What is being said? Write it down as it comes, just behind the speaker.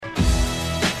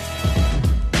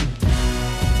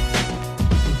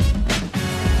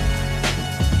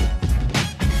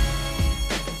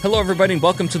Hello, everybody, and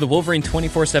welcome to the Wolverine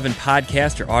 24/7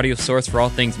 podcast, your audio source for all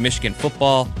things Michigan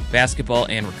football, basketball,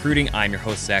 and recruiting. I'm your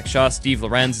host, Zach Shaw. Steve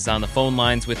Lorenz is on the phone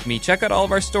lines with me. Check out all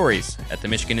of our stories at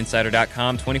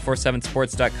themichiganinsider.com,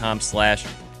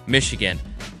 247sports.com/Michigan.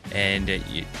 And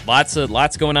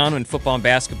lots going on in football and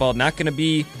basketball. Not going to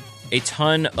be a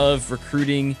ton of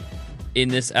recruiting in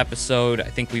this episode.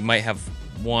 I think we might have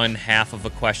one half of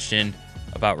a question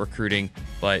about recruiting,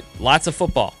 but lots of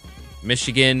football.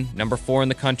 Michigan, number 4 in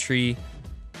the country,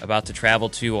 about to travel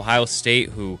to Ohio State,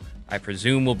 who I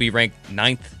presume will be ranked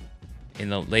 9th in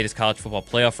the latest college football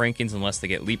playoff rankings unless they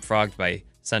get leapfrogged by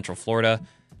Central Florida.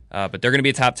 But they're going to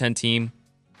be a top 10 team.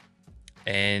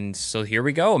 And so here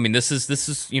we go. I mean, this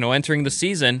is entering the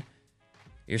season.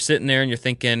 You're sitting there and you're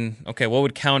thinking, okay, what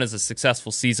would count as a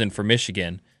successful season for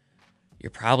Michigan? You're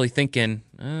probably thinking,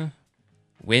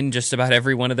 win just about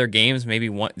every one of their games, maybe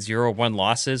 0-1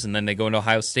 losses, and then they go into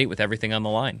Ohio State with everything on the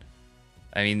line.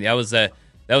 I mean, that was a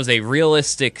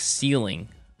realistic ceiling,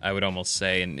 I would almost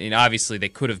say. And obviously they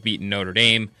could have beaten Notre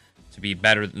Dame to be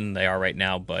better than they are right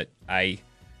now, but I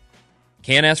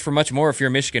can't ask for much more if you're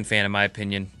a Michigan fan, in my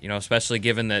opinion. Especially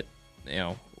given that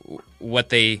what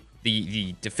the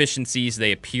deficiencies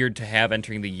they appeared to have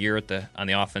entering the year on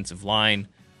the offensive line,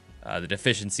 the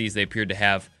deficiencies they appeared to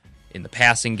have in the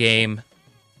passing game.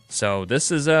 So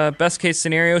this is a best case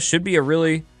scenario. Should be a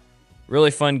really,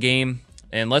 really fun game.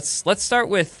 And let's start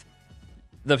with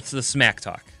the smack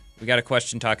talk. We got a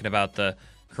question talking about the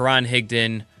Karan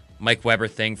Higdon, Mike Weber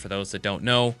thing. For those that don't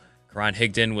know, Karan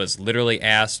Higdon was literally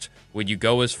asked, would you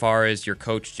go as far as your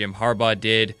coach Jim Harbaugh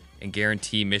did and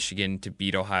guarantee Michigan to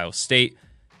beat Ohio State?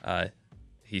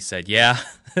 He said, yeah.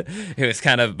 It was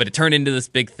but it turned into this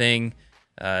big thing.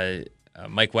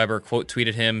 Mike Weber quote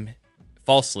tweeted him,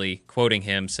 falsely quoting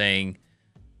him, saying,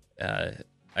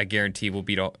 I guarantee we'll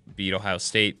beat Ohio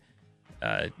State.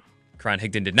 Karan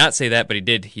Higdon did not say that, but he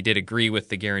did agree with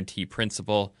the guarantee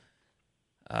principle.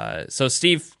 So,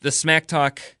 Steve, the smack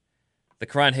talk, the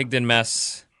Karan Higdon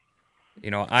mess,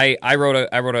 I wrote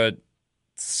a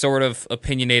sort of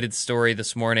opinionated story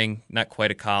this morning, not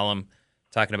quite a column,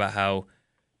 talking about how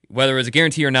whether it was a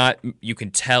guarantee or not, you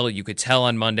could tell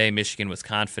on Monday Michigan was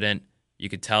confident. You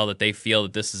could tell that they feel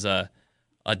that this is a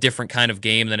different kind of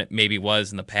game than it maybe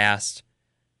was in the past.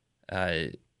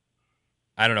 I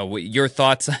don't know. Your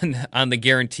thoughts on the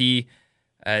guarantee?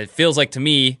 It feels like to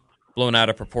me blown out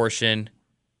of proportion.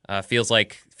 Feels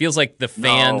like the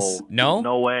fans.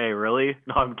 No way, really?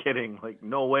 No, I'm kidding.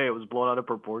 No way, it was blown out of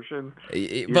proportion.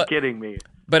 You're kidding me.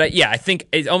 But I think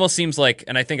it almost seems like,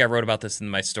 and I think I wrote about this in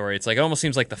my story. It's like it almost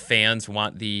seems like the fans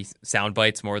want the sound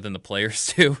bites more than the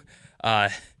players do.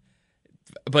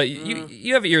 But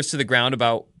you have ears to the ground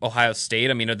about Ohio State.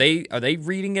 I mean, are they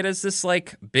reading it as this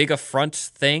big affront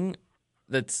thing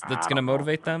that's going to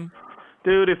motivate them?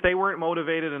 Dude, if they weren't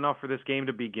motivated enough for this game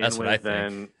to begin with,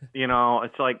 then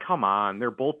it's like, come on.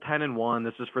 They're both 10-1.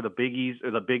 This is for the Big East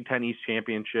or the Big Ten East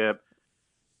Championship.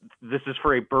 This is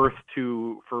for a berth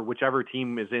for whichever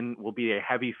team is in will be a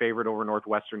heavy favorite over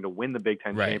Northwestern to win the Big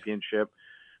Ten Championship.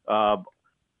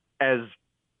 As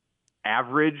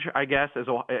average, I guess.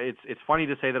 It's funny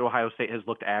to say that Ohio State has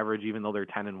looked average, even though they're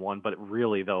 10-1. But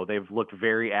really, though, they've looked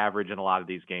very average in a lot of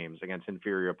these games against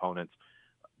inferior opponents.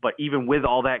 But even with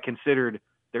all that considered,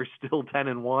 they're still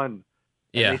 10-1.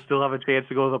 Yeah, they still have a chance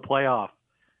to go to the playoff.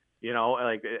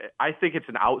 I think it's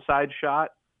an outside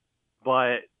shot,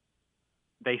 but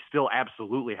they still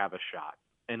absolutely have a shot.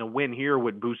 And a win here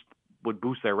would boost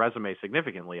their resume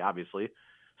significantly, obviously.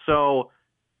 So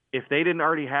if they didn't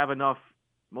already have enough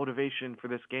motivation for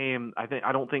this game,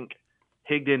 I don't think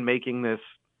Higdon making this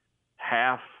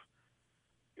half,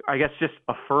 I guess, just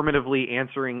affirmatively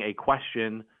answering a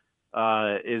question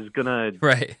is gonna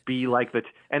be like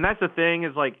and that's the thing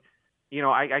is I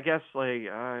guess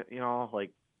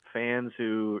fans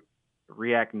who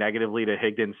react negatively to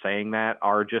Higdon saying that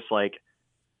are just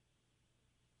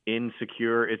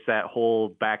insecure. It's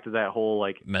back to that whole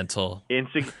mental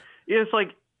insecure.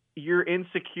 It's you're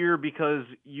insecure because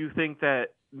you think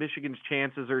that Michigan's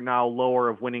chances are now lower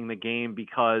of winning the game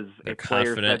because a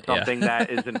player said something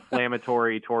that is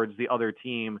inflammatory towards the other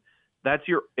team. That's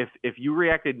if you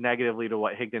reacted negatively to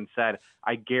what Higdon said,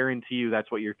 I guarantee you that's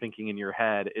what you're thinking in your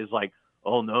head is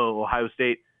oh no, Ohio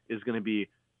State is going to be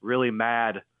really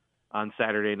mad on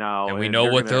Saturday now. And we know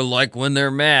what they're like when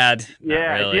they're mad.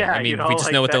 Yeah, really. Yeah. I mean, we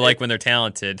just know what they're like when they're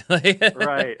talented.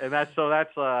 Right, and that's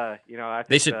I think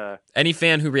they should. Any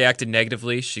fan who reacted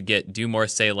negatively should get "Do More,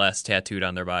 Say Less" tattooed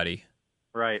on their body.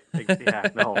 Right. Yeah.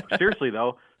 No. Seriously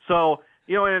though. So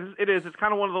it's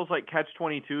kind of one of those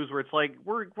catch-22s where it's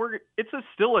it's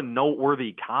still a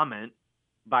noteworthy comment.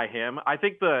 by him. I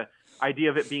think the idea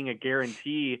of it being a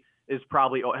guarantee was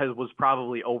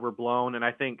probably overblown, and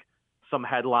I think some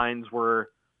headlines were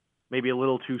maybe a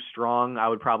little too strong. I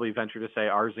would probably venture to say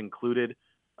ours included.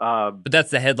 But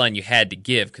that's the headline you had to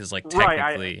give because, like,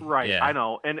 technically, yeah. I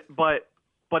know,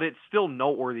 but it's still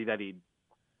noteworthy that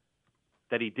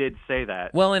he did say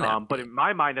that. Well, and but in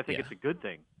my mind, I think it's a good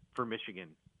thing for Michigan.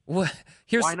 Well,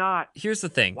 why not? Here's the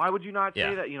thing. Why would you not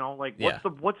say that?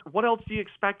 What else do you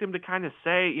expect him to kind of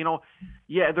say?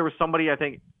 There was somebody, I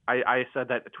think I said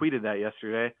that, tweeted that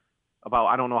yesterday about,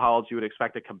 I don't know how else you would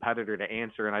expect a competitor to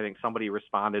answer, and I think somebody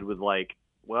responded with like,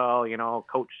 well,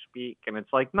 coach speak, and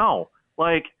it's like, no,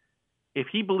 like if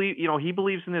he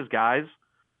believes in his guys,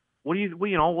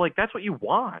 that's what you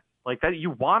want, like that you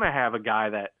want to have a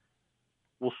guy that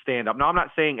will stand up. Now, I'm not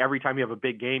saying every time you have a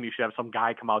big game, you should have some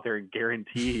guy come out there and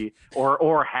guarantee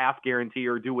or half guarantee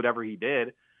or do whatever he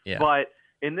did. Yeah. But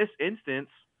in this instance,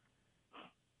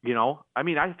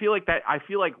 I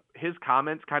feel like his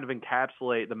comments kind of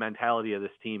encapsulate the mentality of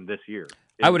this team this year.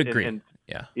 I would agree. And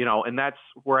that's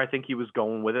where I think he was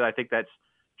going with it. I think that's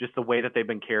just the way that they've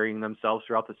been carrying themselves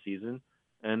throughout the season.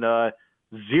 And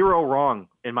zero wrong,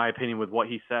 in my opinion, with what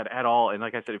he said at all. And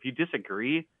like I said, if you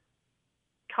disagree,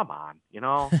 come on,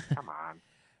 come on,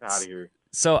 get out of here.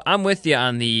 So I'm with you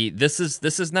on this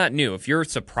is not new. If you're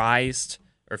surprised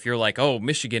or if you're like, oh,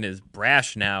 Michigan is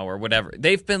brash now or whatever,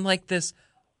 they've been like this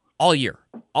all year.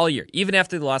 Even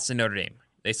after they lost to Notre Dame,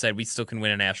 they said we still can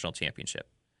win a national championship.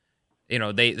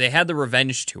 They had the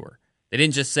revenge tour. They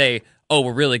didn't just say, oh,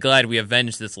 we're really glad we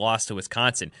avenged this loss to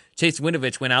Wisconsin. Chase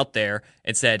Winovich went out there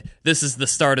and said, this is the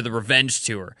start of the revenge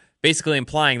tour, basically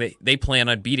implying that they plan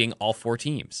on beating all 4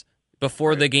 teams.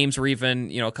 Before the games were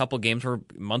even, a couple games were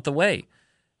a month away.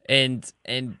 And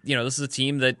this is a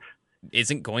team that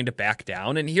isn't going to back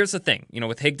down. And here's the thing,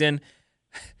 with Higdon,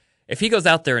 if he goes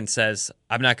out there and says,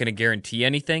 I'm not going to guarantee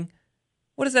anything,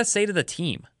 what does that say to the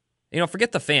team?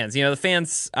 Forget the fans. The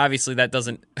fans, obviously that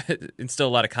doesn't instill a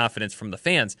lot of confidence from the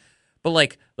fans. But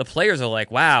like the players are like,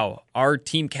 wow, our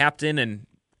team captain and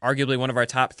arguably one of our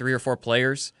top 3 or 4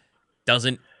 players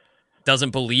doesn't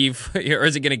believe or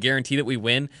isn't going to guarantee that we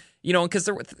win.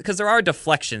 Because there are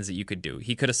deflections that you could do.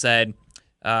 He could have said,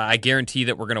 I guarantee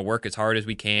that we're going to work as hard as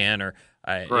we can, or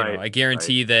I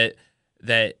guarantee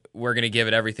that we're going to give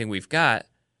it everything we've got.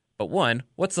 But one,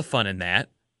 what's the fun in that?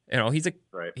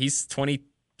 He's 20,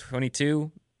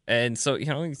 22, and so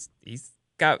he's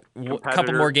got a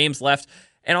couple more games left,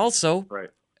 and also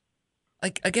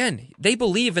like again, they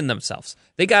believe in themselves.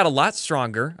 They got a lot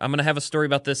stronger. I'm going to have a story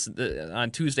about this on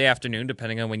Tuesday afternoon,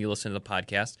 depending on when you listen to the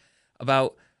podcast,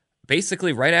 about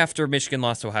basically right after Michigan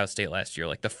lost to Ohio State last year.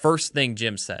 Like the first thing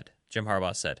Jim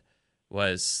Harbaugh said,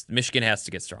 was Michigan has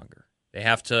to get stronger. They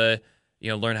have to,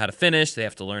 learn how to finish. They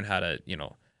have to learn how to,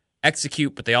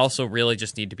 execute, but they also really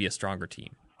just need to be a stronger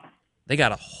team. They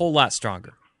got a whole lot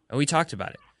stronger. And we talked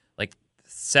about it. Like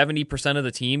 70% of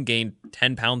the team gained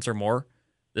 10 pounds or more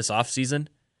this offseason,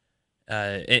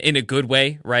 in a good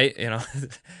way, right?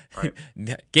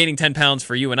 Gaining 10 pounds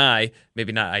for you and I,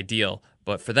 maybe not ideal,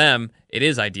 but for them, it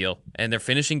is ideal. And they're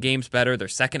finishing games better. Their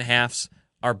second halves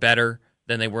are better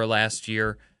than they were last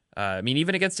year.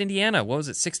 Even against Indiana, what was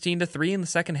it, 16-3 in the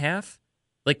second half?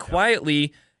 Like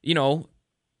quietly,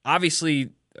 obviously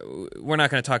we're not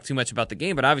going to talk too much about the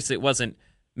game, but obviously it wasn't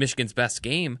Michigan's best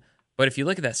game. But if you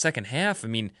look at that second half,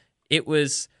 they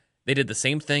did the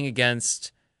same thing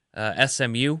against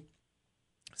SMU,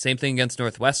 same thing against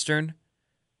Northwestern,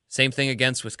 same thing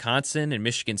against Wisconsin and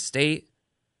Michigan State.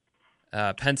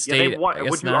 Penn State.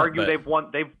 Would you argue they've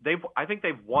won? I think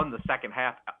they've won the second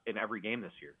half in every game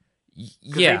this year.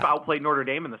 Yeah, they've outplayed Notre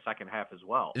Dame in the second half as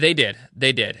well. They did.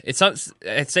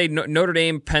 I'd say Notre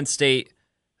Dame, Penn State,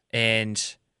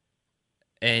 and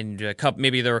a couple.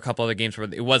 Maybe there were a couple other games where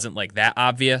it wasn't like that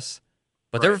obvious.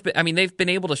 But they've been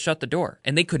able to shut the door,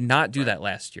 and they could not do that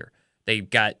last year. They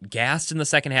got gassed in the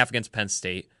second half against Penn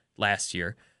State last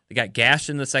year. They got gashed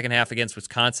in the second half against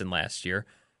Wisconsin last year.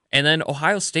 And then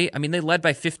Ohio State, they led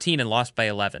by 15 and lost by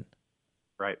 11.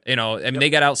 Right. They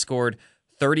got outscored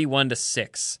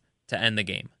 31-6 to end the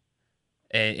game,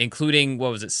 including,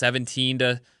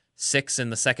 17-6 in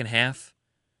the second half.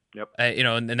 Yep.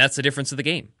 And that's the difference of the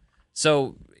game.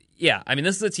 So, yeah,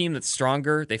 this is a team that's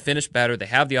stronger. They finish better. They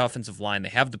have the offensive line. They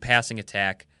have the passing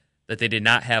attack that they did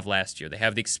not have last year. They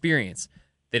have the experience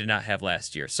they did not have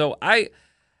last year. So I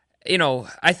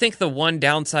think the one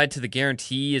downside to the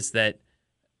guarantee is that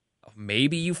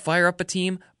maybe you fire up a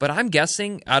team, but I'm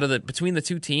guessing between the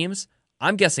two teams,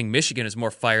 I'm guessing Michigan is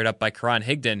more fired up by Karan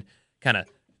Higdon kind of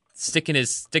sticking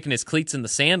his cleats in the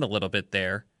sand a little bit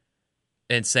there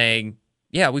and saying,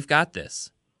 yeah, we've got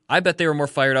this. I bet they were more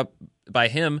fired up by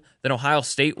him than Ohio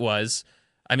State was.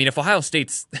 I mean, if Ohio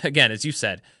State's, again, as you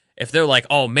said, if they're like,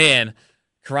 oh man,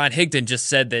 Karan Higdon just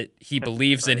said that he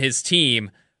believes in his team,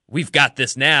 we've got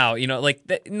this now, like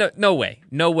no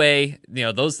way.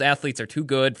 Those athletes are too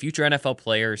good, future NFL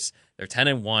players. They're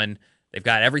 10-1. They've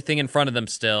got everything in front of them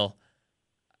still.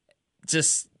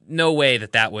 Just no way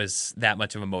that was that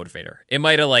much of a motivator. It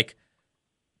might have like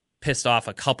pissed off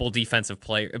a couple defensive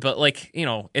players, but like,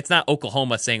 it's not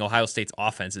Oklahoma saying Ohio State's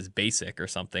offense is basic or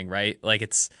something, right? Like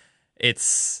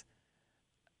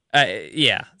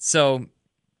yeah. So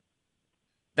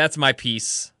that's my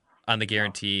piece on the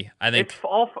guarantee. I think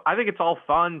it's all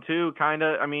fun too, kind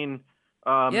of. I mean,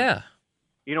 yeah.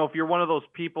 If you're one of those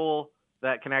people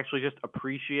that can actually just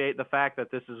appreciate the fact that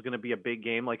this is going to be a big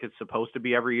game like it's supposed to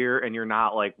be every year, and you're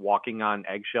not like walking on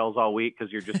eggshells all week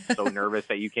because you're just so nervous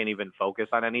that you can't even focus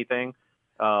on anything,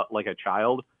 like a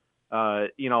child.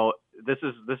 This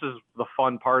is the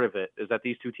fun part of it, is that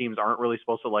these two teams aren't really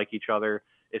supposed to like each other.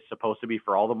 It's supposed to be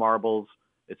for all the marbles.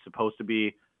 It's supposed to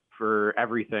be for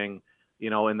everything,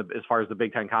 as far as the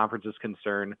Big Ten Conference is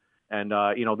concerned. And,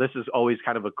 this is always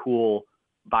kind of a cool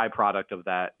byproduct of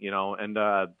that, and,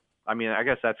 I mean, I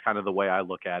guess that's kind of the way I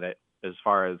look at it as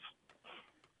far as,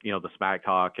 the smack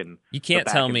talk and you can't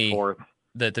tell me forth.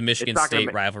 That the Michigan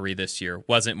State rivalry this year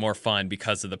wasn't more fun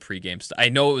because of the pregame stuff. I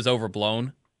know it was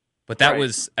overblown, but that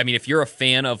was, I mean, if you're a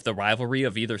fan of the rivalry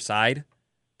of either side,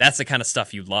 that's the kind of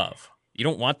stuff you love. You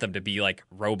don't want them to be like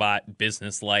robot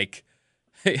business, like,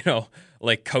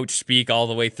 like coach speak all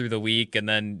the way through the week and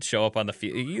then show up on the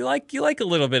field. You like a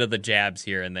little bit of the jabs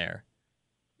here and there.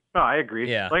 No, I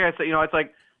agree. Yeah. Like I said, it's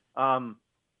like,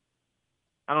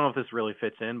 I don't know if this really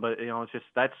fits in, but it's just,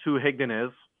 that's who Higdon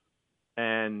is.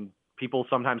 And people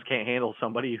sometimes can't handle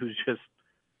somebody who's just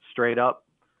straight up,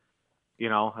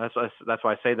 that's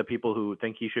why I say the people who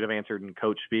think he should have answered in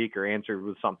coach speak or answered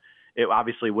with it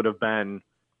obviously would have been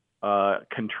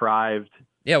contrived.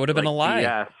 Yeah, it would have been a lie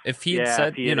BS. if he had said,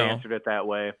 if he had answered it that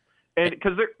way. And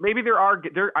because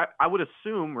I would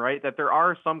assume, right, that there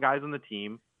are some guys on the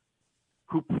team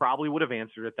who probably would have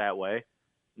answered it that way.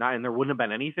 And there wouldn't have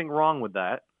been anything wrong with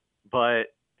that, but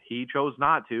he chose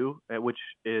not to, which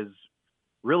is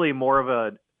really more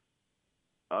of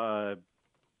a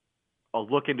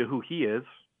look into who he is,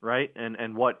 right,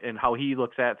 and how he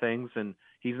looks at things, and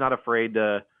he's not afraid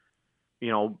to,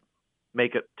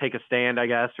 take a stand, I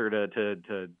guess, or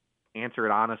to answer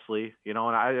it honestly, and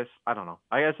I don't know.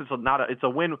 I guess it's a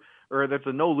win, or it's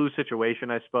a no lose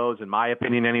situation, I suppose, in my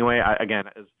opinion, anyway. Again,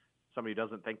 as somebody who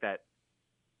doesn't think that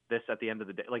this at the end of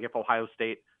the day, like if Ohio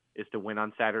State is to win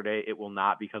on Saturday, it will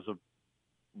not because of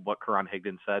what Karan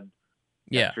Higdon said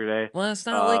yesterday. Well, it's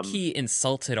not like he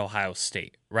insulted Ohio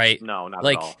State, right? No, not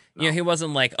like, at all. No. He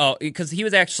wasn't like, because he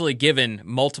was actually given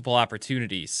multiple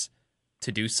opportunities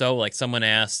to do so. Like someone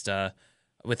asked,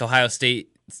 with Ohio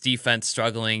State's defense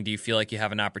struggling, do you feel like you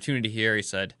have an opportunity here? He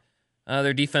said,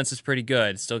 their defense is pretty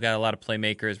good. Still got a lot of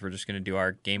playmakers. We're just going to do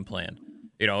our game plan,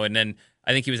 and then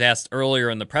I think he was asked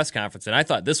earlier in the press conference, and I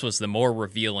thought this was the more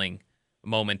revealing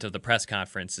moment of the press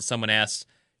conference, is someone asked,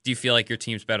 do you feel like your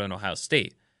team's better than Ohio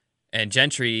State? And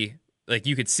Gentry, like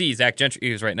you could see, Zach Gentry,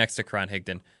 he was right next to Karan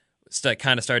Higdon,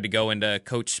 kind of started to go into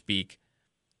coach speak,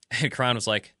 and Karan was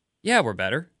like, yeah, we're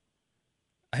better.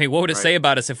 I mean, what would it say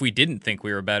about us if we didn't think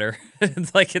we were better?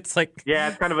 it's like yeah,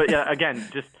 it's kind of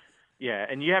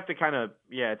and you have to kind of,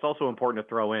 it's also important to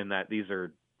throw in that these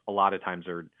are a lot of times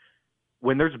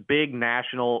when there's big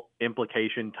national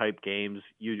implication type games,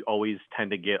 you always tend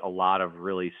to get a lot of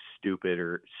really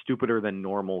stupider than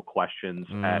normal questions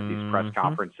at these press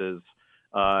conferences.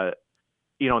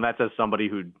 And that's as somebody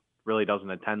who really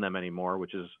doesn't attend them anymore,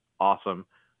 which is awesome.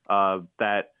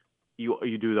 That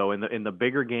you do though in the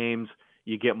bigger games,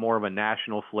 you get more of a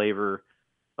national flavor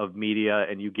of media,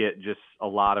 and you get just a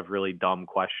lot of really dumb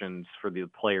questions for the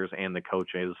players and the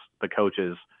coaches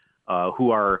who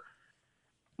are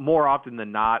more often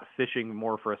than not fishing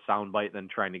more for a soundbite than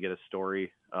trying to get a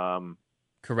story.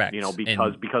 Correct.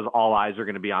 Because all eyes are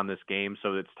going to be on this game.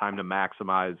 So it's time to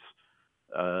maximize,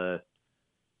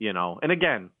 and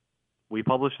again, we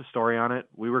published a story on it.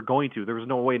 We were going to, there was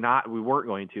no way we weren't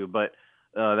going to, but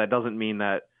that doesn't mean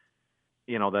that,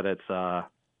 that it's,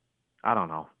 I don't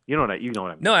know. You know what I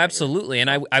mean? No, absolutely. And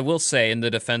I will say in the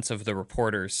defense of the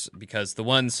reporters, because the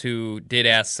ones who did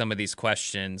ask some of these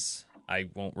questions, I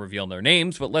won't reveal their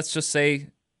names, but let's just say,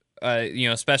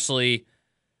 especially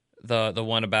the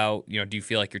one about, do you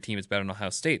feel like your team is better than Ohio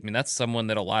State? I mean, that's someone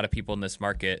that a lot of people in this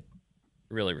market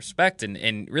really respect.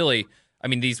 And really, I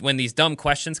mean, when these dumb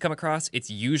questions come across, it's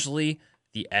usually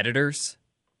the editors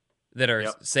that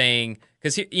are saying,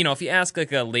 because, you know, if you ask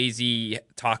like a lazy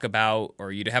talk about,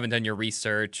 or you haven't done your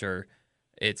research, or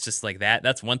it's just like that,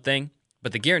 that's one thing.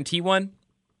 But the guarantee one,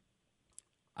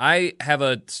 I have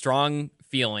a strong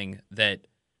feeling that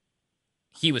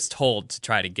he was told to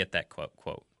try to get that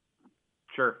quote.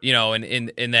 Sure. You know, and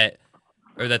in that,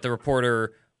 or that the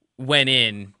reporter went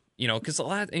in, you know, because a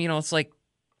lot, you know, it's like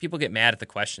people get mad at the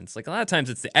questions. Like a lot of times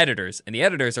it's the editors, and the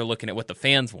editors are looking at what the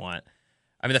fans want.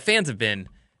 I mean, the fans have been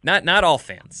not all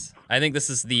fans. I think this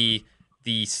is the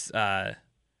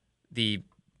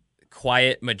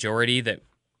quiet majority that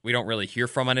we don't really hear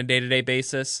from on a day-to-day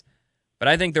basis. But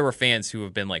I think there were fans who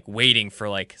have been like waiting for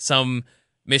like some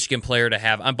Michigan player to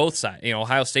have on both sides. You know,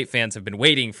 Ohio State fans have been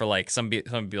waiting for like some be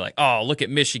like, oh, look at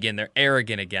Michigan, they're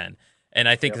arrogant again. And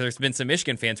I think there's been some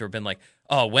Michigan fans who have been like,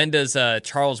 oh, when does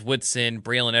Charles Woodson,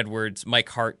 Braylon Edwards, Mike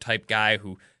Hart type guy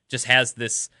who just has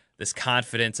this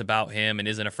confidence about him and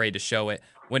isn't afraid to show it,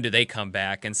 when do they come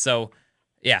back? And so,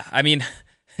 yeah, I mean,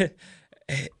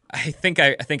 I think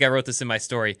I wrote this in my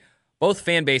story. Both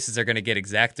fan bases are going to get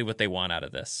exactly what they want out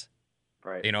of this.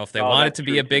 Right. You know, if they want it to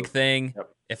be a big thing,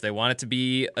 if they want it to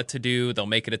be a to-do, they'll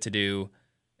make it a to-do.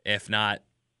 If not,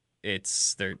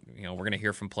 we're going to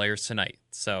hear from players tonight.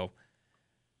 So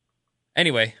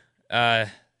anyway,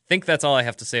 think that's all I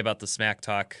have to say about the smack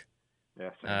talk.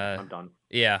 Yeah, I'm done.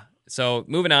 Yeah. So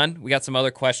moving on, we got some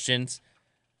other questions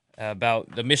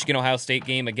about the Michigan-Ohio State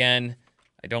game. Again,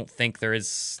 I don't think there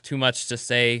is too much to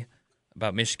say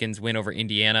about Michigan's win over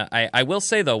Indiana. I will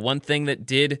say, though, one thing that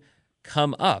did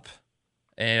come up,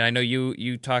 and I know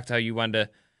you talked how you wanted to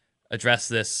address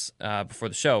this before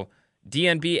the show.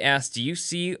 DNB asked, do you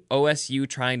see OSU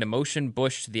trying to motion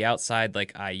Bush to the outside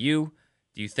like IU?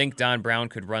 Do you think Don Brown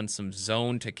could run some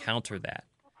zone to counter that?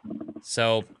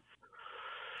 So,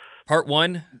 part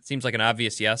one seems like an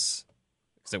obvious yes,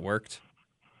 because it worked.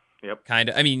 Yep. Kind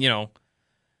of. I mean,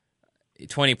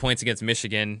 20 points against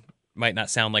Michigan might not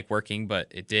sound like working, but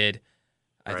it did.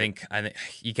 I think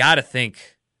you got to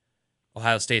think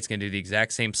Ohio State's going to do the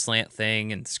exact same slant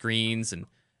thing and screens and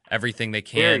everything they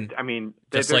can. I mean,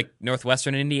 just like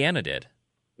Northwestern and Indiana did.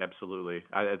 Absolutely.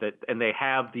 And they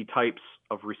have the types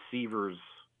of receivers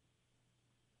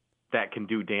that can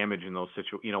do damage in those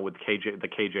situations, with the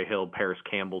KJ Hill, Paris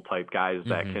Campbell type guys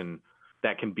that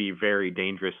can be very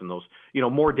dangerous in those,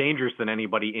 more dangerous than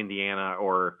anybody Indiana,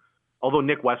 or although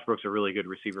Nick Westbrook's a really good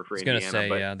receiver for Indiana. I was going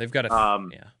to say, they've got a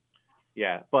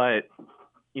yeah, but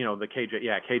the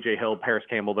KJ Hill, Paris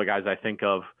Campbell, the guys I think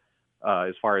of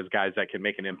as far as guys that can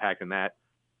make an impact in that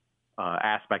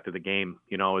aspect of the game,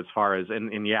 as far as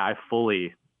I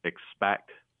fully expect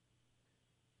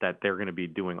that they're going to be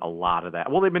doing a lot of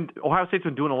that. Well, Ohio State's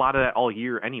been doing a lot of that all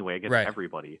year anyway against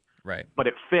everybody. Right. But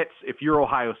it fits, if you're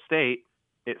Ohio State,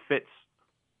 it fits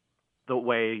the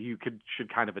way you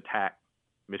should kind of attack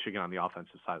Michigan on the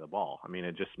offensive side of the ball. I mean,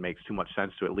 it just makes too much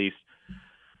sense to at least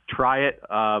try it.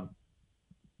 I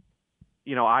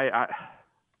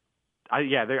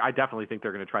definitely think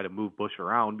they're going to try to move Bush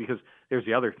around, because there's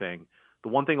the other thing. The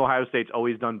one thing Ohio State's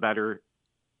always done better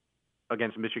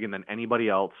against Michigan than anybody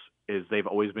else is they've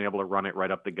always been able to run it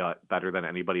right up the gut better than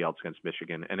anybody else against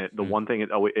Michigan. And the one thing, it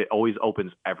always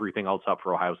opens everything else up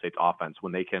for Ohio State's offense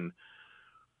when they can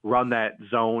run that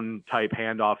zone type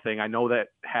handoff thing. I know that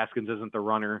Haskins isn't the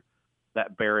runner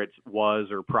that Barrett was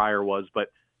or Pryor was, but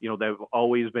they've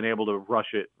always been able to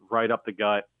rush it right up the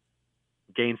gut,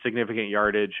 gain significant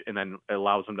yardage, and then it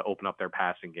allows them to open up their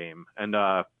passing game. And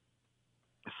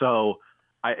so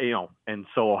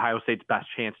Ohio State's best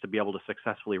chance to be able to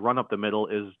successfully run up the middle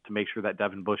is to make sure that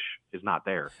Devin Bush is not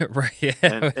there. Right. Yeah.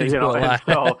 I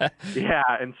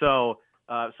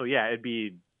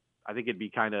think it'd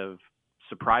be kind of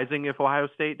surprising if Ohio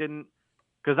State didn't,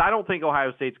 because I don't think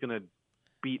Ohio State's going to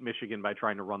beat Michigan by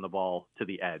trying to run the ball to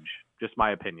the edge. Just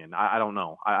my opinion. I don't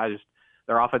know.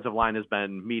 Their offensive line has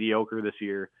been mediocre this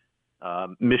year.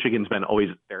 Michigan's been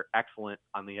they're excellent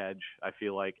on the edge, I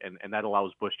feel like, and that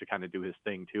allows Bush to kind of do his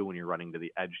thing too when you're running to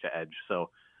the edge to edge. So,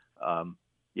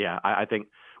 I think,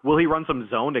 will he run some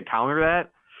zone to counter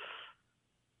that?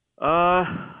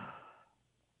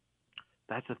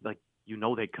 That's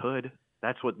they could.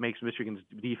 That's what makes Michigan's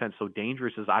defense so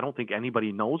dangerous, is I don't think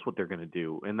anybody knows what they're going to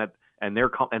do, and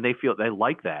they feel they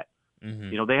like that.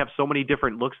 Mm-hmm. They have so many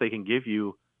different looks they can give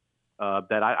you.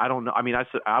 That I don't know. I mean,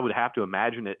 I would have to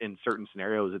imagine it in certain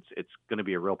scenarios. It's going to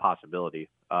be a real possibility.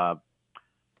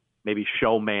 Maybe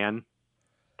show man,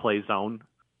 play zone.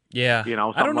 Yeah,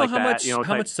 I don't know like how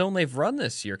much zone they've run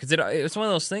this year, because it's one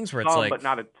of those things where it's like but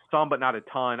not a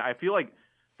ton. I feel like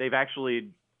they've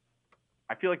actually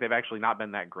not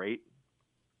been that great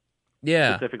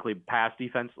Yeah. Specifically pass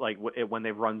defense, like when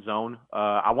they've run zone.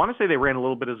 I want to say they ran a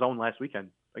little bit of zone last weekend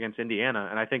against Indiana,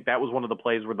 and I think that was one of the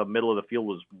plays where the middle of the field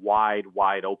was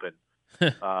wide open.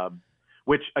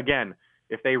 Which, again,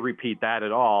 if they repeat that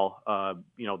at all,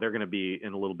 they're going to be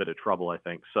in a little bit of trouble, I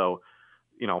think. So,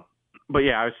 but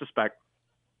yeah, I suspect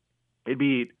it'd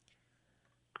be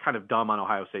kind of dumb on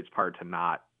Ohio State's part to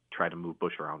not try to move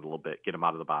Bush around a little bit, get him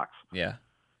out of the box. Yeah.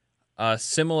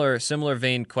 Similar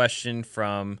vein question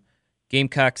from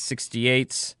Gamecock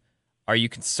 68. Are you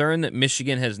concerned that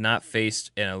Michigan has not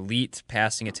faced an elite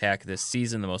passing attack this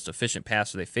season? The most efficient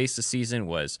passer they faced this season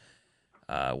was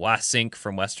Wasink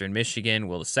from Western Michigan.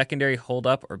 Will the secondary hold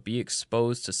up or be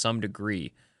exposed to some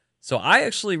degree? So I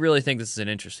actually really think this is an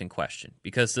interesting question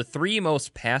because the three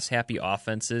most pass-happy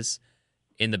offenses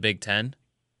in the Big Ten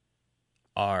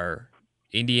are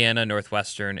Indiana,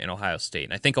 Northwestern, and Ohio State.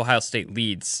 And I think Ohio State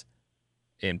leads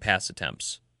in pass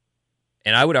attempts.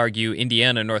 And I would argue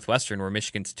Indiana and Northwestern were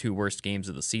Michigan's two worst games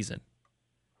of the season.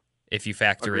 If you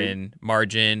factor in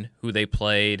margin, who they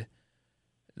played,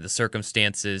 the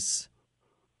circumstances.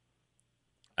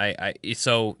 I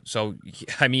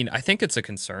think it's a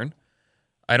concern.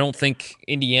 I don't think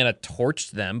Indiana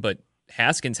torched them, but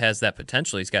Haskins has that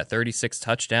potential. He's got 36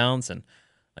 touchdowns and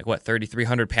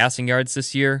 3,300 passing yards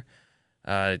this year.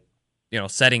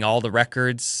 Setting all the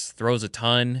records, throws a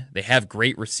ton. They have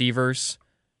great receivers.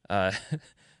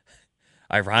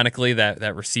 Ironically,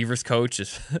 that receivers coach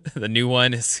is the new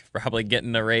one is probably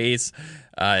getting a raise.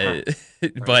 But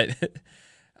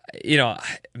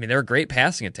they're a great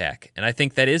passing attack, and I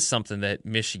think that is something that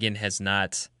Michigan has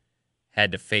not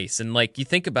had to face. And you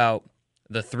think about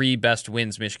the three best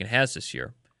wins Michigan has this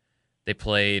year. They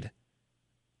played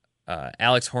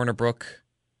Alex Hornibrook,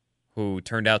 who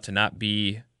turned out to not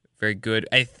be very good.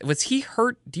 Was he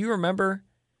hurt? Do you remember?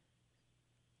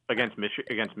 Against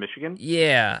Michigan?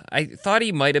 Yeah, I thought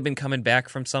he might have been coming back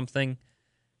from something.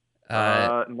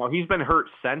 No, he's been hurt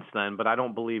since then, but I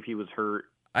don't believe he was hurt.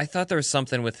 I thought there was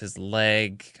something with his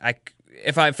leg.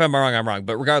 If I'm wrong, I'm wrong.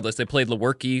 But regardless, they played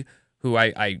Lewerke, who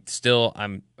I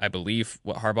believe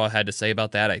what Harbaugh had to say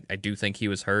about that. I do think he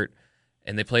was hurt.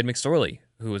 And they played McSorley,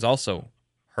 who was also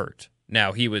hurt.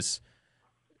 Now, he was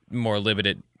more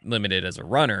limited as a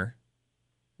runner.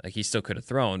 He still could have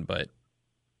thrown, but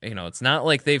it's not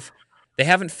like they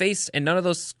haven't faced, and none of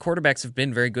those quarterbacks have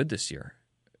been very good this year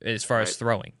as far as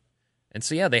throwing. And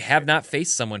so they have not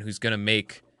faced someone who's going to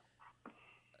make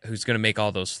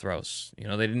all those throws.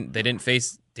 They didn't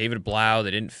face David Blau,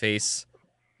 they didn't face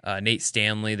Nate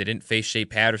Stanley, they didn't face Shea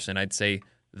Patterson. I'd say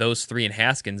those three and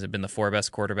Haskins have been the four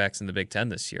best quarterbacks in the Big Ten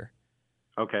this year.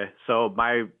 Okay, so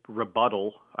my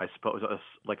rebuttal, I suppose,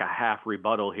 like a half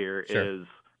rebuttal here is,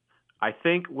 I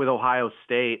think with Ohio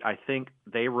State, I think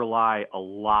they rely a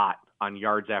lot on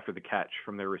yards after the catch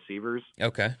from their receivers.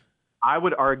 Okay. I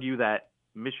would argue that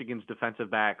Michigan's defensive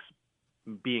backs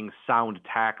being sound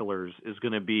tacklers is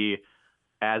going to be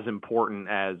as important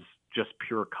as just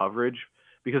pure coverage,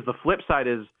 because the flip side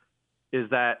is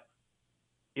that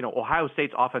Ohio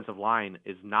State's offensive line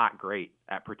is not great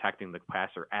at protecting the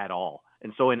passer at all.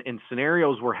 And so in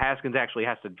scenarios where Haskins actually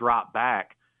has to drop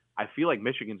back, I feel like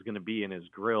Michigan's going to be in his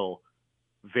grill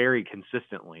very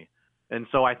consistently. And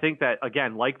so I think that,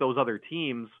 again, like those other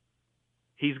teams,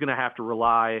 he's going to have to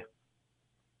rely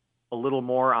a little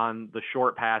more on the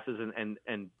short passes,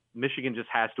 and Michigan just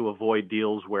has to avoid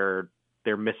deals where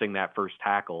they're missing that first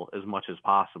tackle as much as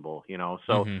possible,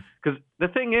 So, because the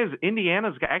thing is,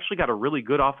 Indiana's actually got a really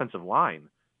good offensive line.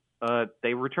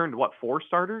 They returned, 4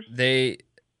 starters? They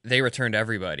returned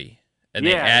everybody, and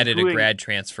they added a grad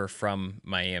transfer from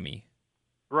Miami.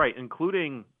 Right,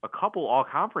 including a couple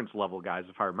all-conference level guys,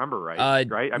 if I remember right.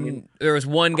 Right? I mean, there was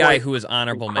one guy who was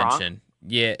honorable mention.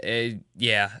 Yeah.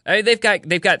 They've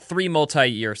got 3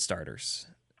 multi-year starters,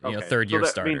 third-year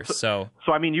starters. So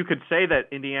you could say that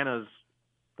Indiana's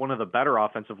one of the better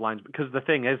offensive lines, because the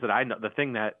thing is that I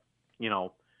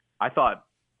thought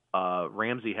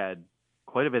Ramsey had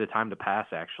quite a bit of time to pass,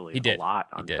 actually. He did. A lot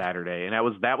on Saturday, and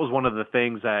that was one of the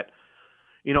things that,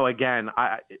 again,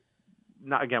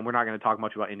 we're not going to talk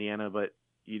much about Indiana, but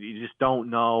you just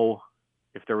don't know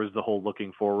if there was the whole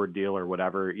looking forward deal or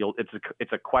whatever.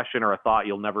 It's a question or a thought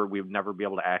we'd never be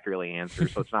able to accurately answer.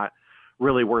 So it's not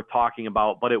really worth talking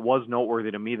about, but it was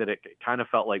noteworthy to me that it kind of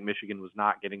felt like Michigan was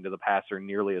not getting to the passer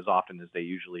nearly as often as they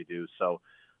usually do. So,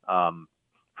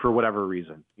 for whatever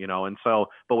reason, and so,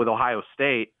 but with Ohio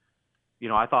State,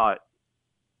 I thought,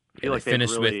 they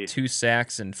finished with 2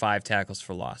 sacks and 5 tackles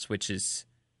for loss, which is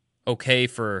okay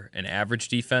for an average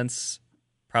defense,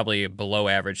 probably a below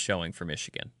average showing for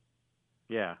Michigan.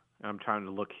 Yeah, I'm trying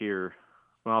to look here.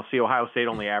 Well, see, Ohio State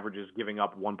only averages giving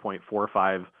up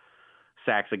 1.45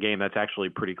 sacks a game. That's actually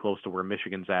pretty close to where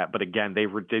Michigan's at. But again, they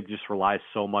just rely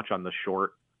so much on the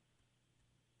short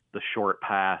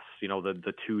pass.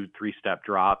 The 2-3 step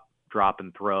drop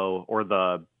and throw, or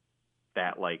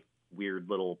that like weird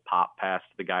little pop pass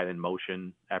to the guy in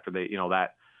motion after they,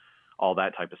 that all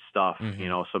that type of stuff.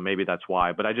 Mm-hmm. So maybe that's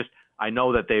why. But I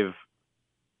know that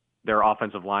their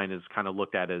offensive line is kind of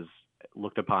looked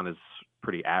upon as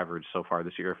pretty average so far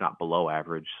this year, if not below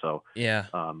average. So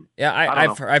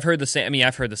I've heard the same. I mean,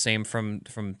 I've heard the same from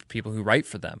people who write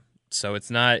for them. So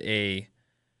it's not a,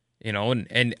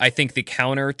 and I think the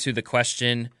counter to the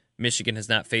question, Michigan has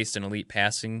not faced an elite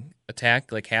passing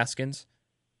attack like Haskins.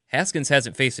 Haskins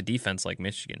hasn't faced a defense like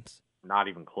Michigan's. Not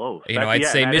even close. I'd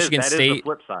say Michigan State. Is the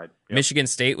flip side. Yep. Michigan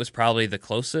State was probably the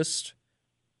closest,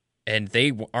 and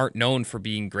they aren't known for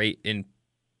being great in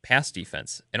pass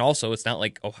defense. And also, it's not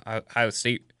like Ohio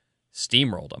State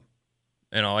steamrolled them.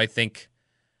 I think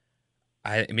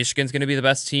Michigan's going to be the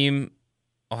best team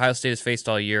Ohio State has faced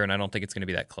all year, and I don't think it's going to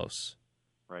be that close.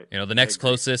 Right. The next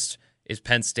closest is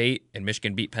Penn State, and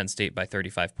Michigan beat Penn State by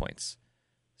 35 points.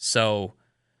 So,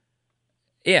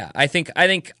 yeah, I think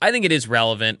it is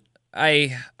relevant.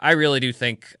 I really do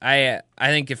think I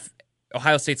think if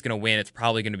Ohio State's going to win, it's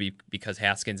probably going to be because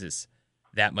Haskins is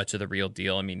that much of the real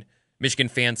deal. I mean, Michigan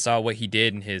fans saw what he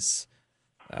did in his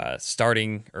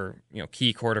starting or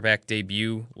key quarterback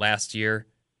debut last year,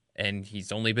 and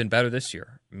he's only been better this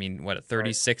year. I mean, what, a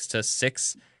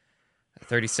 36-6,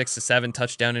 36-7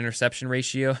 touchdown interception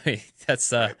ratio? That's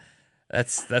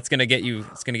going to get you.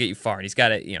 It's going to get you far. And he's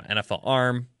got a NFL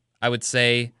arm, I would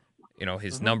say.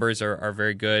 His numbers are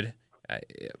very good.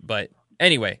 But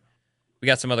anyway, we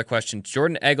got some other questions.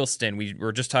 Jordan Eggleston, we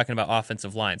were just talking about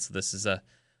offensive line, so this is a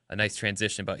nice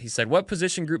transition. But he said, what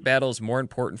position group battle is more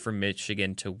important for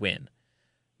Michigan to win?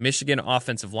 Michigan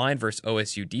offensive line versus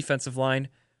OSU defensive line,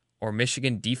 or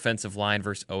Michigan defensive line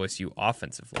versus OSU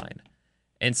offensive line?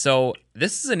 And so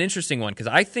this is an interesting one because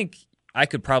I think I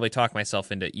could probably talk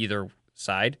myself into either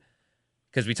side,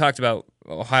 because we talked about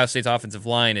Ohio State's offensive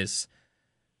line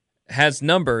has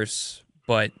numbers,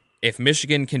 but if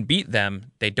Michigan can beat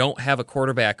them, they don't have a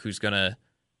quarterback who's going to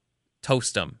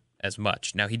toast them as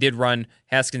much. Now,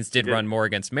 Haskins did run more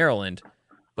against Maryland,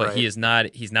 but right. He's not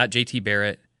JT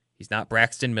Barrett. He's not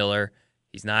Braxton Miller.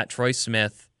 He's not Troy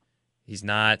Smith. He's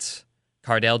not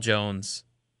Cardale Jones.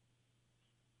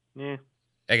 Yeah.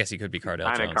 I guess he could be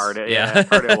Cardale Jones.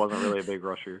 Cardale wasn't really a big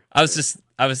rusher. I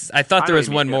thought there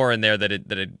was one more in there that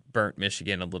it burnt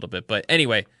Michigan a little bit. But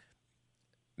anyway,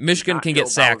 Michigan can get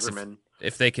sacks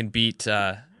if they can beat,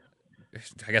 I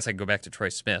guess I can go back to Troy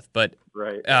Smith, but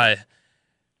right.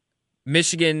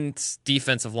 Michigan's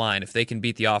defensive line, if they can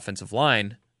beat the offensive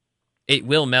line, it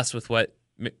will mess with what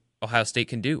Ohio State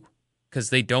can do,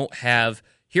 because they don't have,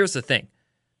 here's the thing,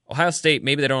 Ohio State,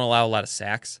 maybe they don't allow a lot of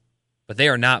sacks, but they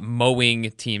are not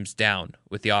mowing teams down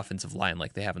with the offensive line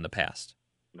like they have in the past.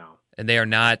 No. And they are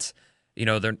not,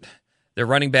 their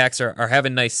running backs are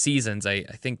having nice seasons. I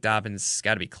think Dobbins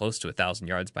got to be close to 1,000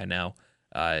 yards by now.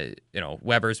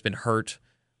 Weber's been hurt,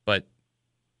 but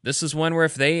this is one where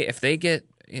if they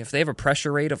have a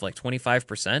pressure rate of like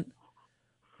 25%,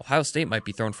 Ohio State might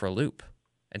be thrown for a loop,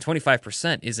 and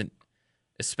 25% isn't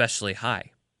especially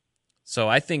high. So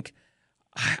I think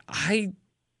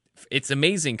it's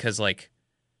amazing because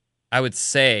I would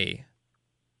say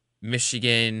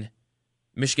Michigan's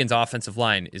offensive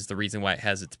line is the reason why it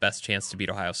has its best chance to beat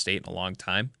Ohio State in a long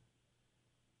time.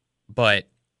 But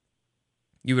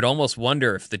you would almost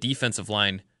wonder if the defensive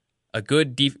line, a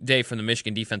good day from the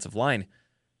Michigan defensive line,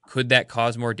 could that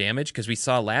cause more damage? Because we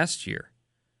saw last year,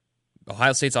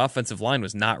 Ohio State's offensive line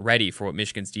was not ready for what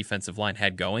Michigan's defensive line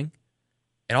had going.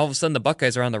 And all of a sudden, the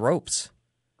Buckeyes are on the ropes.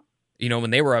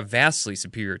 When they were a vastly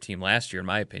superior team last year, in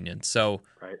my opinion. So,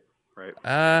 right.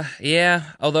 Yeah.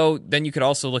 Although then you could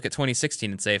also look at 2016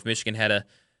 and say if Michigan had a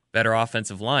better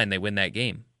offensive line, they win that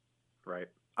game. Right.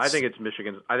 I think it's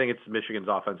Michigan's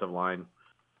offensive line,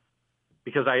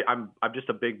 because I'm just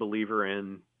a big believer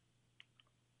in,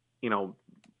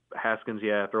 Haskins.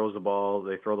 Yeah, throws the ball.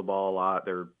 They throw the ball a lot.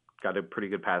 They're got a pretty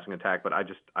good passing attack, but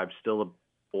I'm still an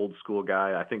old school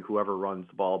guy. I think whoever runs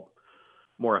the ball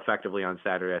more effectively on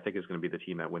Saturday, I think is going to be the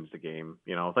team that wins the game.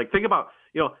 Think about,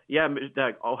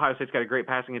 Ohio State's got a great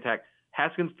passing attack.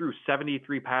 Haskins threw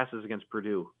 73 passes against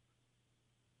Purdue.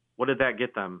 What did that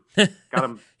get them? Got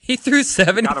him. He threw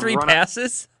 73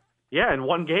 passes? Yeah, in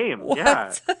one game. What?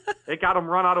 Yeah. It got him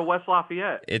run out of West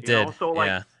Lafayette. It did. So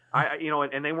yeah.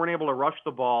 And they weren't able to rush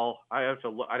the ball. I'd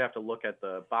have to look at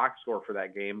the box score for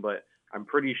that game, but I'm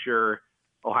pretty sure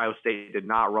Ohio State did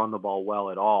not run the ball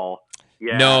well at all.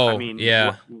 Yeah, no, I mean,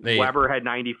 yeah, Weber had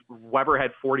 90. Weber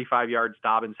had 45 yards.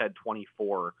 Dobbins had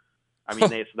 24. I mean,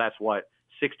 so that's what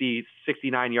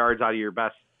 69 yards out of your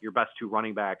best two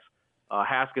running backs.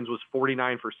 Haskins was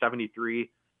 49 for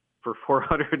 73 for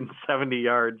 470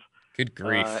 yards. Good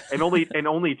grief! And only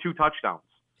 2 touchdowns.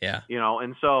 Yeah,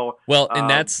 and so and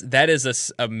that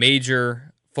is a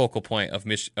major focal point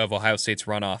of Ohio State's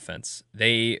run offense.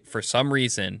 They, for some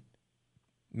reason,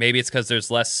 maybe it's because there's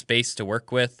less space to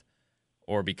work with,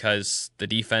 or because the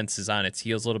defense is on its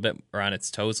heels a little bit, or on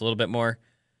its toes a little bit more.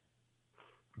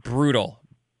 Brutal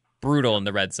in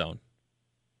the red zone.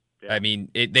 Yeah. I mean,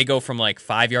 they go from like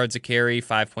 5 yards a carry,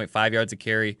 5.5 yards a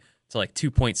carry to like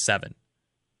 2.7.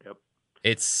 Yep.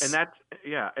 And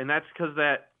that's because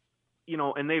that,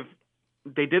 and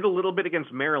they did a little bit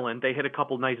against Maryland. They hit a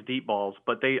couple nice deep balls,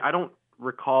 but I don't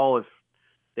recall if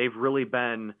they've really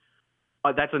been.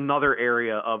 That's another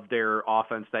area of their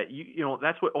offense that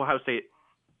that's what Ohio State.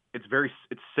 It's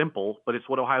simple, but it's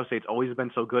what Ohio State's always been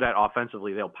so good at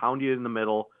offensively. They'll pound you in the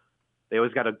middle. They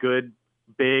always got a good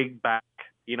big back,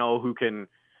 who can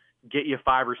get you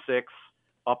 5 or 6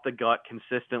 up the gut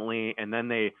consistently, and then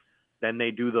they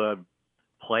do the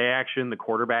play action. The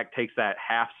quarterback takes that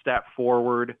half step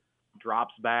forward,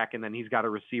 drops back, and then he's got a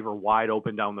receiver wide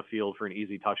open down the field for an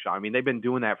easy touchdown. I mean, they've been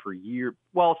doing that for years.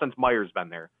 Well, since Meyer's been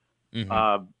there,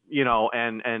 and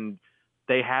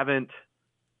they haven't.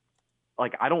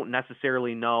 Like, I don't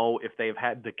necessarily know if they've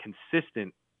had the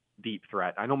consistent deep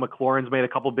threat. I know McLaurin's made a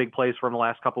couple big plays for him the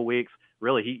last couple weeks.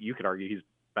 Really, you could argue he's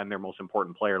been their most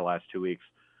important player the last 2 weeks.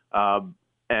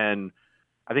 And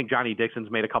I think Johnny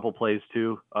Dixon's made a couple plays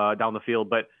too down the field,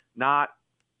 but not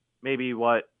maybe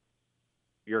what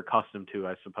you're accustomed to,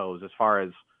 I suppose, as far as,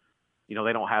 they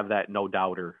don't have that no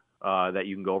doubter that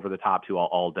you can go over the top to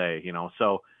all day,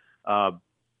 So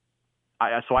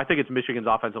I think it's Michigan's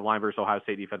offensive line versus Ohio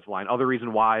State defensive line. Other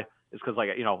reason why is because,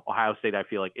 Ohio State, I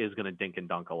feel like, is going to dink and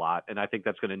dunk a lot. And I think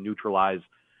that's going to neutralize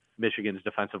Michigan's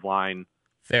defensive line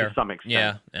to some extent.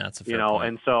 Yeah, that's a fair point.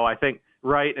 And so I think,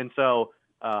 right. And so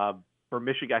for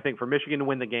Michigan to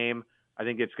win the game, I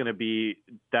think it's going to be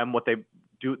them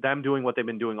doing what they've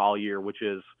been doing all year, which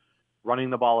is running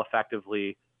the ball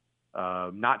effectively,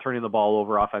 not turning the ball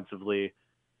over offensively,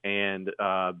 and,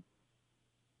 kind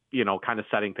of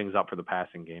setting things up for the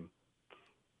passing game.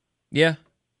 Yeah.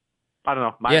 I don't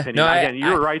know. My opinion. No, again,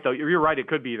 you're right, though. You're right. It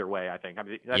could be either way, I think. I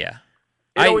mean,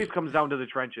 It always comes down to the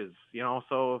trenches,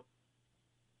 so.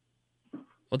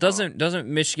 Well, doesn't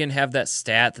Michigan have that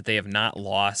stat that they have not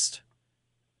lost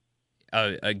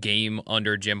a game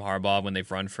under Jim Harbaugh when they've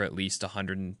run for at least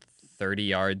 130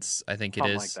 yards, I think it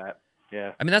Something is. Like that.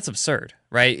 Yeah. I mean, that's absurd,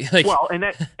 right? Like, well, and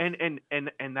that's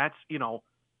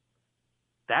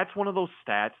that's one of those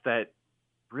stats that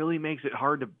really makes it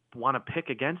hard to want to pick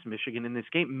against Michigan in this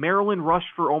game. Maryland rushed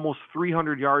for almost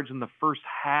 300 yards in the first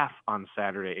half on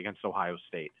Saturday against Ohio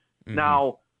State. Mm-hmm.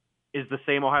 Now, is the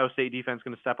same Ohio State defense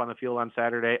going to step on the field on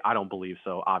Saturday? I don't believe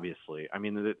so, obviously. I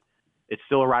mean, it's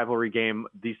still a rivalry game.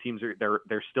 These teams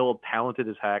they're still talented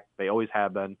as heck. They always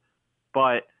have been.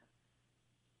 But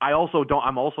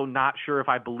I'm also not sure if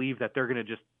I believe that they're going to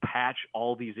just patch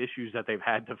all these issues that they've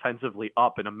had defensively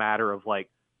up in a matter of 5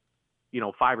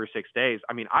 or 6 days.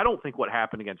 I mean, I don't think what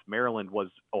happened against Maryland was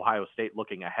Ohio State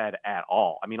looking ahead at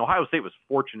all. I mean, Ohio State was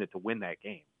fortunate to win that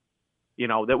game.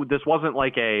 This wasn't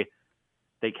like they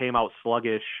came out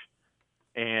sluggish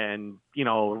and,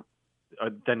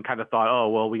 then kind of thought, oh,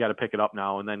 well, we got to pick it up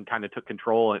now, and then kind of took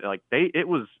control. And the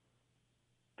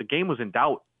game was in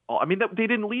doubt. I mean, they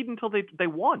didn't lead until they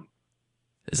won.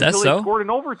 Is that so? They scored in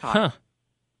overtime. Huh.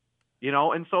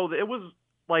 And so it was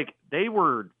like they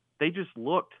just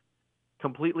looked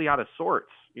completely out of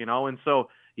sorts, and so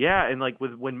and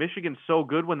when Michigan's so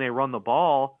good when they run the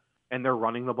ball, and they're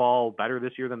running the ball better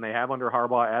this year than they have under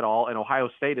Harbaugh at all, and Ohio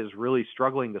State is really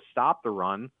struggling to stop the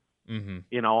run. Mm-hmm.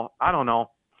 I don't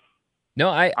know. No,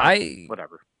 I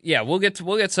whatever. Yeah, we'll get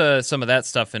to some of that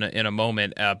stuff in a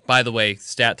moment. By the way,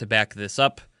 stat to back this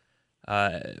up,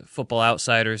 Football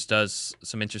Outsiders does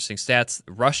some interesting stats.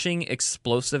 Rushing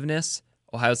explosiveness,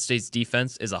 Ohio State's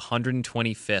defense is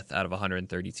 125th out of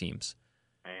 130 teams.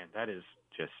 Man, that is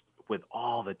just, with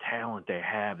all the talent they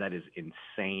have, that is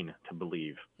insane to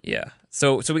believe. Yeah.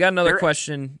 So we got another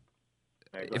question.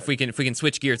 If we can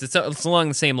switch gears, it's along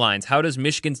the same lines. How does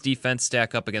Michigan's defense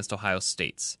stack up against Ohio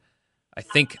State's? I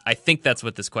think that's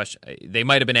what this question. They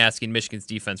might have been asking Michigan's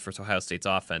defense versus Ohio State's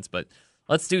offense, but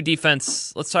let's do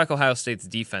defense. Let's talk Ohio State's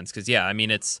defense because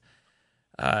it's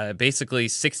basically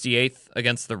 68th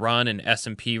against the run in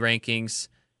S&P rankings.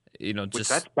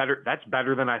 That's better. That's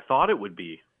better than I thought it would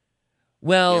be.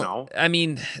 Well, I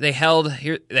mean, they held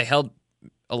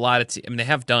a lot of I mean, they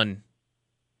have done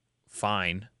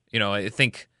fine. I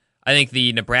think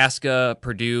the Nebraska,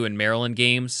 Purdue, and Maryland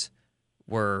games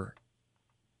were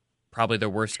probably their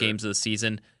worst games of the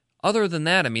season. Other than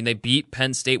that, I mean, they beat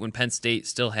Penn State when Penn State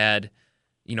still had,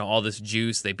 all this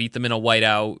juice. They beat them in a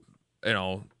whiteout,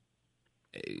 and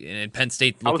Penn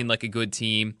State looking like a good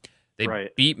team. They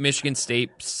beat Michigan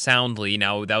State soundly.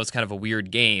 Now, that was kind of a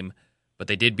weird game, but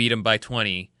they did beat them by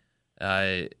 20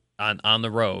 on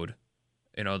the road.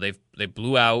 They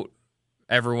blew out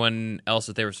everyone else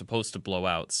that they were supposed to blow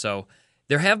out. So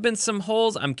there have been some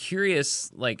holes. I'm curious.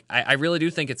 Like, I really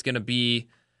do think it's going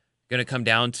to come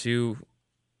down to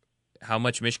how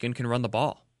much Michigan can run the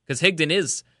ball. Because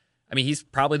Higdon he's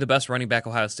probably the best running back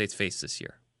Ohio State's faced this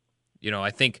year.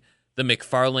 I think the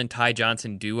McFarland-Ty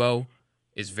Johnson duo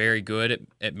is very good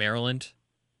at Maryland.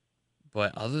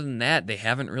 But other than that, they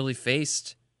haven't really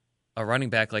faced a running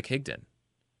back like Higdon.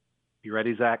 You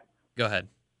ready, Zach? Go ahead.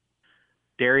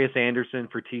 Darius Anderson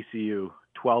for TCU,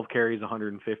 12 carries,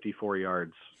 154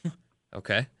 yards.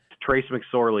 Okay. Trace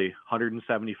McSorley,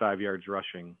 175 yards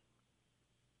rushing.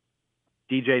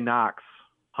 DJ Knox,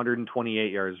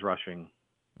 128 yards rushing.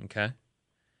 Okay.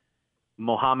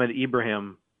 Mohamed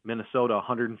Ibrahim, Minnesota,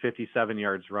 157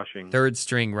 yards rushing. Third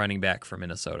string running back for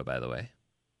Minnesota, by the way.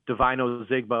 Divino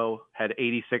Zigbo had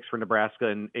 86 for Nebraska,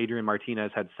 and Adrian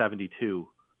Martinez had 72.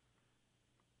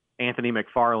 Anthony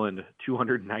McFarland,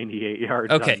 298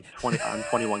 yards on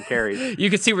 21 carries. You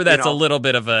can see where that's a little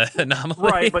bit of an anomaly.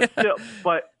 Right,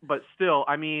 but still,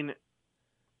 I mean,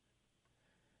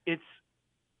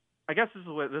 I guess this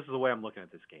is the way I'm looking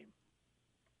at this game.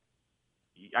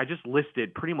 I just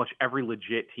listed pretty much every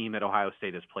legit team that Ohio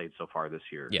State has played so far this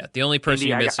year. Yeah, the only person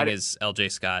you're missing is L.J.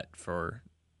 Scott for,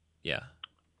 yeah.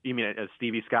 You mean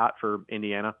Stevie Scott for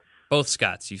Indiana? Both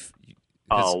Scotts.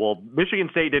 Michigan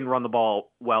State didn't run the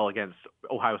ball well against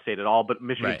Ohio State at all, but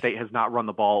Michigan State has not run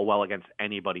the ball well against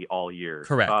anybody all year.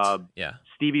 Correct. Yeah.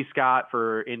 Stevie Scott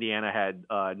for Indiana had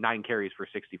 9 carries for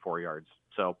 64 yards.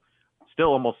 So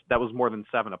still that was more than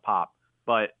 7 a pop,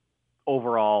 but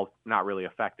overall not really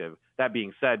effective. That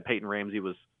being said, Peyton Ramsey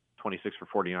was 26 for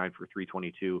 49 for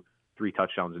 322, 3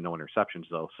 touchdowns and no interceptions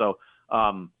though. So,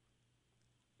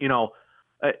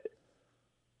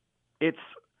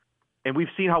 and we've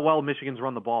seen how well Michigan's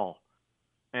run the ball.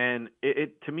 And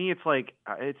to me, it's like,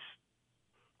 I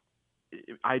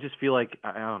just feel like,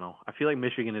 I don't know. I feel like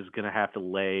Michigan is going to have to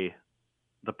lay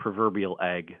the proverbial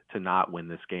egg to not win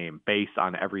this game based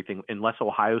on everything, unless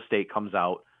Ohio State comes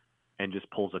out and just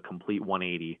pulls a complete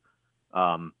 180.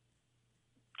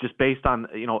 Just based on,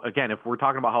 again, if we're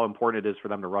talking about how important it is for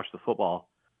them to rush the football,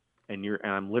 and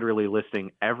I'm literally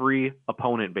listing every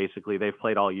opponent basically they've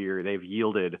played all year, they've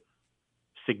yielded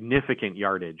significant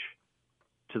yardage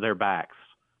to their backs.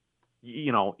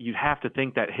 You'd have to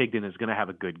think that Higdon is going to have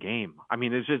a good game. I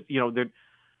mean, it's just, I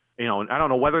don't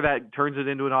know whether that turns it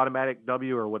into an automatic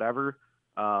W or whatever.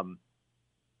 I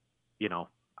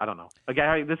don't know.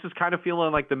 Again, this is kind of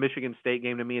feeling like the Michigan State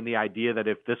game to me, and the idea that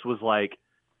if this was like,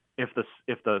 if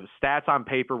the stats on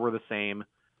paper were the same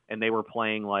and they were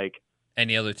playing like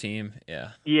any other team,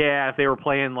 if they were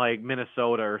playing like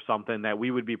Minnesota or something, that we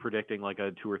would be predicting like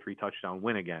a 2 or 3 touchdown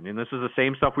win again. And this is the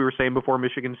same stuff we were saying before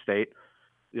Michigan State.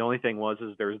 The only thing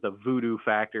is there's the voodoo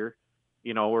factor,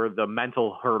 or the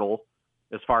mental hurdle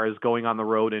as far as going on the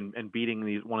road and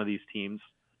beating one of these teams.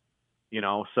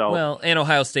 So and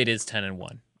Ohio State is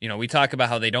 10-1. We talk about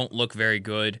how they don't look very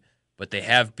good, but they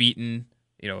have beaten.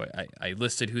 I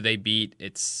listed who they beat.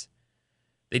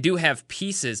 They do have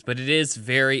pieces, but it is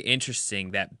very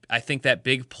interesting that I think that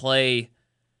big play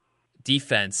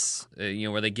defense,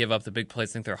 where they give up the big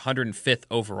plays. I think they're 105th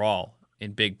overall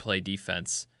in big play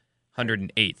defense,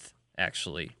 108th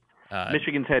actually.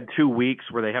 Michigan's had 2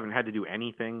 weeks where they haven't had to do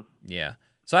anything. Yeah.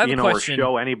 So I have a question. Or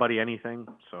show anybody anything.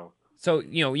 So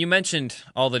you mentioned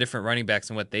all the different running backs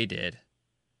and what they did.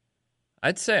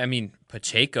 I'd say,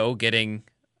 Pacheco getting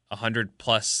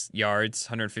 100+ yards,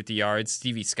 150 yards,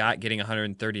 Stevie Scott getting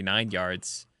 139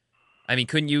 yards.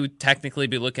 Couldn't you technically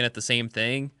be looking at the same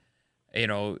thing,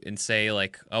 and say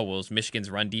like, oh, well, is Michigan's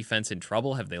run defense in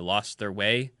trouble? Have they lost their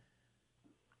way?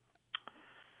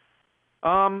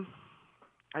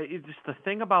 Just the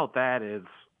thing about that is,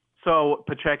 so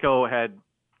Pacheco had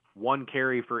 1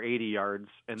 carry for 80 yards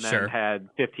and then had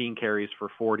 15 carries for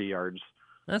 40 yards.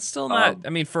 That's still not.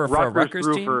 For a Rutgers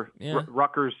team,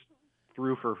 Rutgers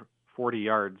threw for 40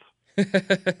 yards. So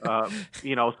I'm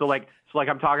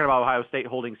talking about Ohio State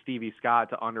holding Stevie Scott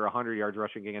to under 100 yards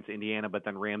rushing against Indiana, but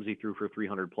then Ramsey threw for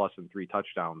 300+ and 3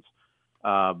 touchdowns.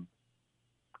 Or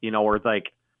we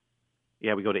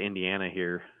go to Indiana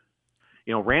here.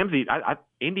 Ramsey,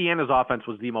 Indiana's offense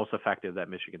was the most effective that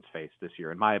Michigan's faced this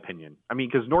year, in my opinion. I mean,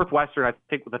 because Northwestern, I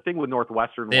think the thing with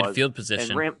Northwestern they was had field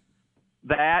position.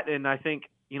 And I think,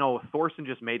 Thorson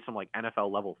just made some like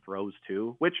NFL level throws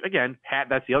too, which again,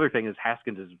 that's the other thing is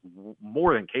Haskins is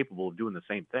more than capable of doing the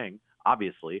same thing,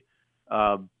 obviously.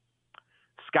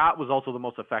 Scott was also the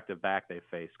most effective back they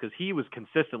faced because he was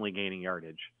consistently gaining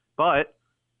yardage, but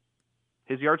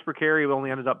his yards per carry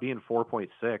only ended up being 4.6.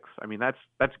 I mean, that's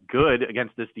good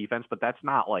against this defense, but that's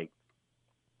not like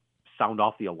sound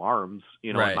off the alarms,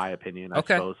 right. In my opinion, I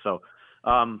suppose. So,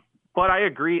 but I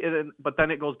agree. But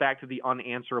then it goes back to the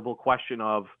unanswerable question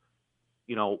of,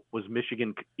 was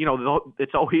Michigan,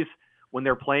 it's always when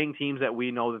they're playing teams that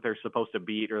we know that they're supposed to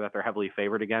beat or that they're heavily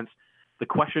favored against, the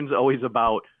question's always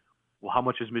about, well, how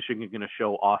much is Michigan going to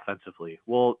show offensively?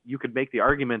 Well, you could make the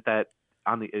argument that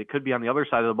it could be on the other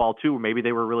side of the ball too. Maybe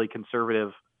they were really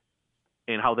conservative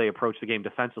in how they approached the game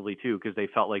defensively too, because they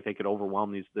felt like they could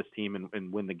overwhelm this team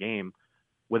and win the game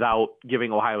without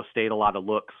giving Ohio State a lot of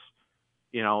looks.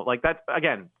 Like that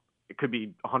again, it could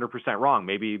be 100% wrong.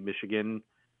 Maybe Michigan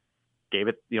gave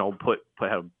it, put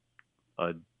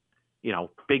a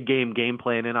big game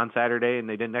plan in on Saturday and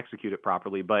they didn't execute it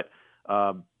properly. But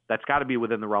that's got to be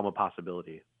within the realm of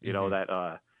possibility.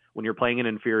 That when you're playing an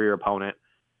inferior opponent,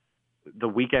 the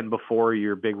weekend before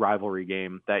your big rivalry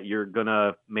game, that you're going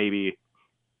to maybe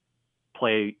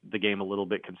play the game a little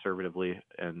bit conservatively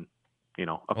and,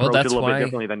 approach it a little bit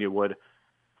differently than you would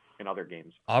in other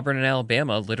games. Auburn and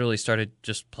Alabama literally started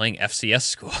just playing FCS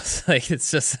schools. Like it's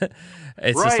just one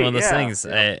of those things.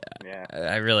 Yeah.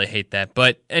 I really hate that.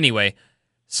 But anyway,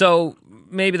 so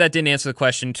maybe that didn't answer the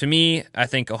question. To me, I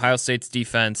think Ohio State's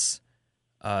defense,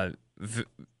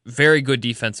 very good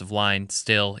defensive line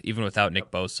still, even without Nick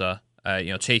Bosa.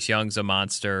 Chase Young's a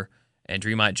monster, and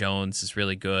Dre'Mont Jones is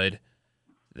really good.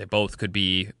 They both could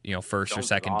be, first or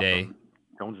second day.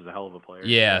 Jones is a hell of a player.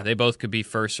 Yeah, they both could be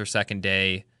first or second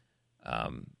day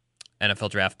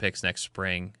NFL draft picks next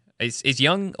spring. Is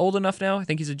Young old enough now? I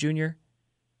think he's a junior.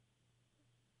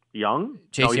 Young?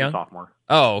 Chase Young? Young? A sophomore.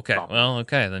 Oh, okay. Sophomore. Well,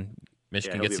 okay, then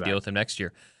Michigan gets to deal with him next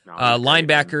year. No,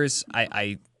 linebackers,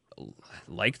 I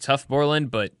like Tuf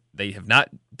Borland, but they have not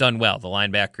done well. The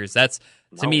linebackers,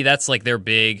 to me, that's like their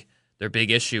big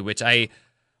issue. Which I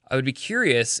would be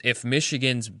curious if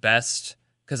Michigan's best,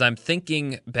 because I'm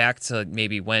thinking back to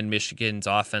maybe when Michigan's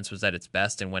offense was at its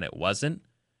best and when it wasn't.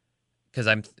 Because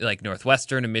I'm like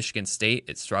Northwestern and Michigan State,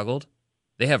 it struggled.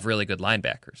 They have really good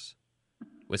linebackers.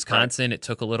 Wisconsin, It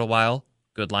took a little while.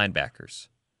 Good linebackers.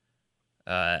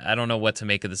 I don't know what to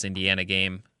make of this Indiana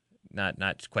game.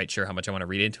 Not quite sure how much I want to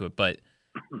read into it, but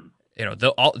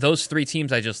those three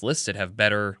teams I just listed have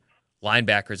better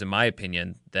linebackers, in my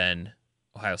opinion, than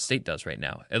Ohio State does right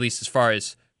now, at least as far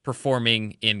as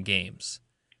performing in games.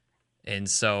 And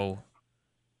so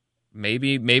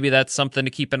maybe that's something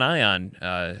to keep an eye on,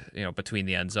 between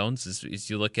the end zones. As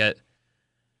you look at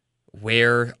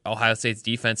where Ohio State's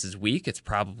defense is weak, it's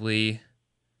probably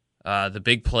the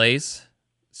big plays,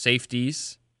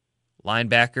 safeties,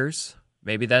 linebackers.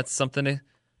 Maybe that's something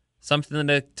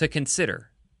to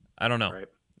consider. I don't know.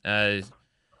 Right.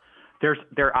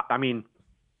 They're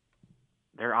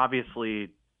obviously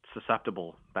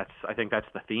susceptible. I think that's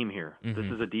the theme here. Mm-hmm.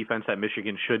 This is a defense that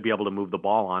Michigan should be able to move the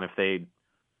ball on if they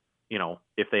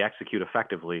execute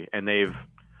effectively, and they've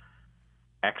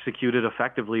executed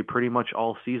effectively pretty much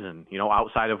all season,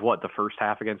 outside of the first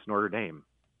half against Notre Dame.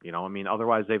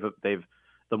 Otherwise they've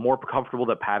the more comfortable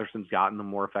that Patterson's gotten, the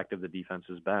more effective the defense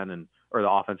has been or the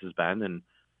offense has been. And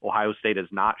Ohio State has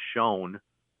not shown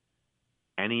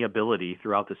any ability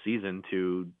throughout the season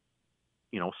to,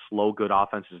 slow good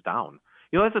offenses down.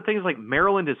 That's the thing is like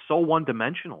Maryland is so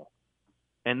one-dimensional,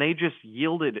 and they just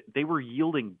they were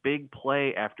yielding big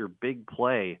play after big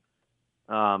play.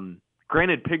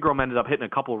 Granted, Pigram ended up hitting a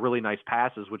couple of really nice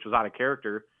passes, which was out of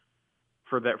character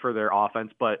for their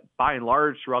offense. But by and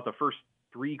large, throughout the first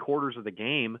 3 quarters of the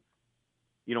game,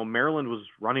 Maryland was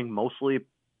running mostly.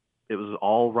 It was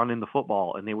all running the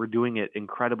football, and they were doing it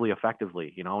incredibly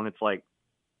effectively. And it's like,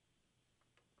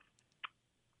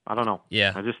 I don't know.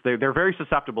 Yeah, they're very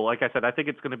susceptible. Like I said, I think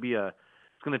it's going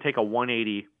to take a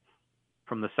 180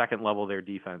 from the second level of their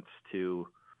defense to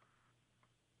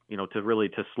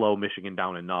to slow Michigan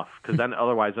down enough, because then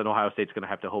otherwise Ohio State's going to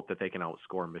have to hope that they can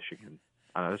outscore Michigan.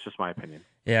 That's just my opinion.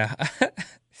 Yeah.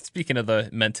 Speaking of the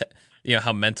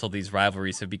how mental these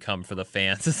rivalries have become for the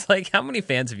fans, it's like, how many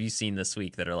fans have you seen this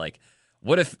week that are like,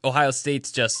 what if Ohio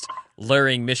State's just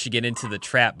luring Michigan into the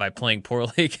trap by playing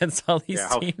poorly against all these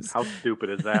teams? How stupid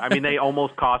is that? They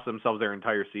almost cost themselves their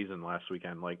entire season last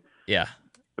weekend. Like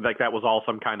that was all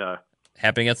some kind of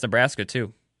happening against Nebraska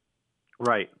too.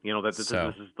 Right. That this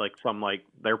is like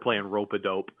they're playing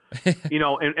rope-a-dope.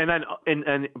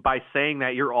 And by saying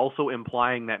that, you're also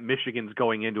implying that Michigan's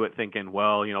going into it thinking,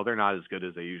 well, they're not as good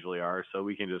as they usually are, so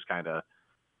we can just kind of,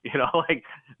 like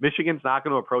Michigan's not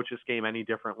going to approach this game any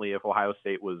differently if Ohio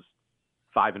State was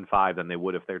 5-5 than they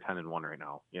would if they're 10-1 right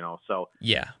now. So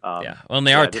yeah. Well, and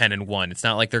they are 10-1. It's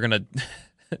not like they're going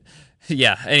to.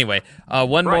 Yeah. Anyway,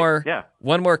 one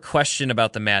more question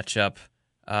about the matchup.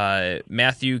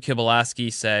 Matthew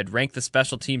Kibalowski said, rank the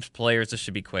special teams players. This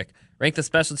should be quick. Rank the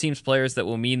special teams players that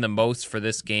will mean the most for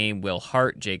this game. Will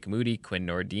Hart, Jake Moody, Quinn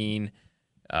Nordin,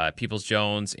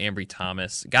 Peoples-Jones, Ambry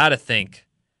Thomas. Got to think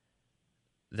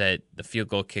that the field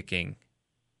goal kicking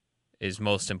is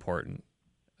most important.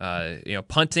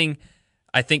 Punting,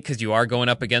 I think, because you are going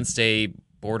up against a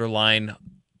borderline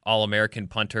All-American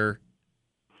punter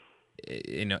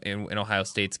in Ohio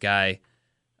State's guy.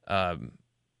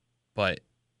 But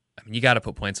I mean, you got to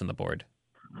put points on the board.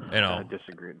 I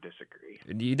disagree.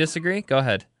 Do you disagree? Go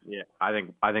ahead. Yeah, I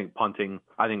think punting.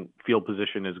 I think field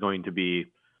position is going to be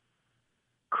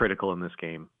critical in this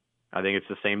game. I think it's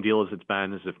the same deal as it's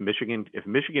been. Is if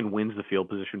Michigan wins the field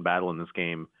position battle in this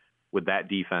game with that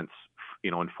defense,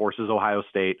 and forces Ohio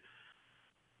State,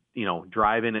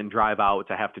 drive in and drive out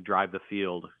to have to drive the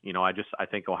field. I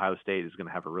think Ohio State is going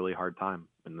to have a really hard time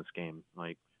in this game.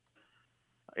 Like,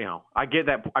 I get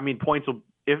that. I mean, points will.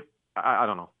 I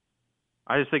don't know.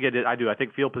 I just think I do. I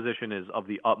think field position is of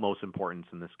the utmost importance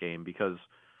in this game because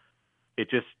it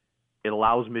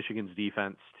allows Michigan's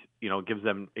defense.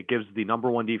 It gives the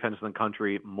number one defense in the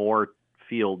country more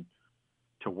field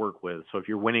to work with. So if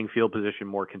you're winning field position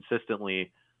more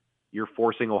consistently, you're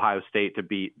forcing Ohio State to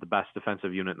beat the best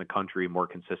defensive unit in the country more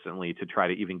consistently to try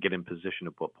to even get in position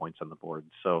to put points on the board.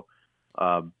 So,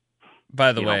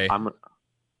 by the way,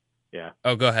 yeah.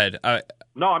 Oh, go ahead.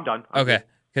 No, I'm done. Okay,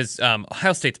 because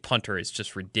Ohio State's punter is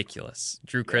just ridiculous.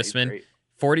 Drew Chrisman,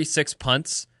 46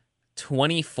 punts,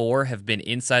 24 have been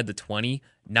inside the 20.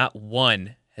 Not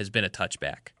one has been a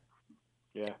touchback.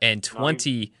 Yeah. And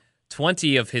 20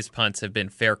 of his punts have been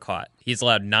fair caught. He's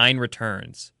allowed 9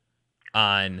 returns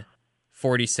on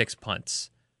 46 punts.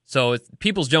 So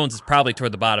Peoples-Jones is probably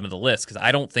toward the bottom of the list because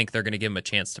I don't think they're going to give him a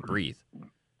chance to breathe.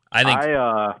 I think.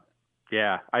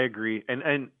 I agree.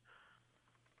 And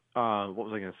what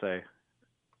was I going to say?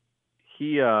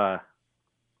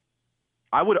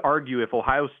 I would argue if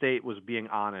Ohio State was being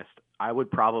honest, I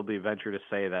would probably venture to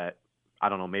say that, I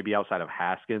don't know, maybe outside of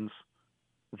Haskins,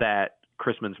 that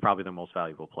Chrisman's probably the most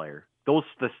valuable player. Those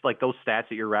stats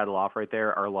that you rattle off right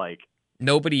there are like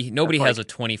nobody has a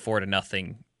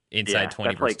 24-0 inside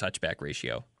 20 versus touchback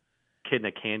ratio. Kid in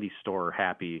a candy store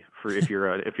happy for if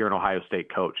you're an Ohio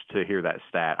State coach to hear that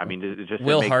stat. I mean, it just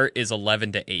Will Hart is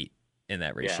 11-8 in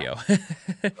that ratio. Yeah.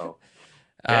 So,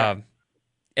 yeah.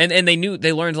 And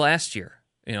they learned last year.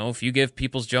 If you give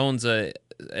Peoples-Jones an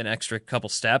extra couple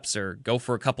steps or go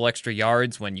for a couple extra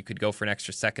yards when you could go for an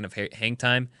extra second of hang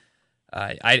time,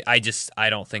 I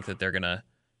don't think that they're gonna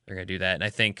do that. And I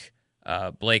think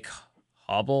Blake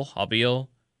Haubeil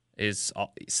is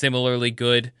similarly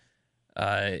good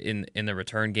in the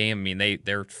return game. I mean,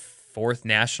 they're 4th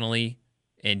nationally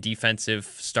in defensive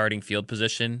starting field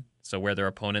position, so where their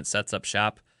opponent sets up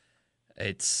shop.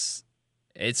 It's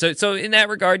so in that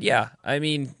regard, yeah. I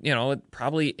mean, it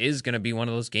probably is going to be one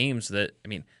of those games that, I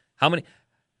mean,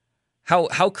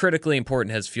 how critically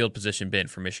important has field position been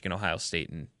for Michigan Ohio State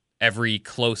in every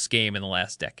close game in the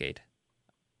last decade?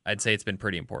 I'd say it's been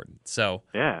pretty important. So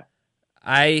yeah,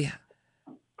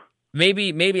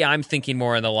 maybe I'm thinking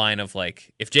more on the line of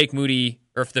like if Jake Moody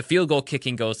or if the field goal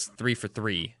kicking goes 3 for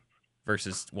 3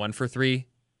 versus 1 for 3.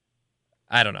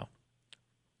 I don't know.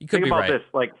 You could think about right. this.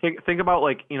 Like think about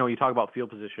you talk about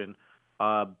field position.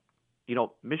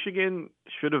 Michigan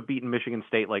should have beaten Michigan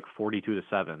State like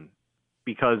 42-7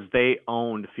 because they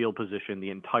owned field position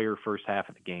the entire first half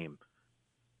of the game.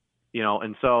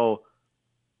 And so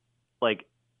like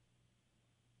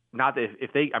not that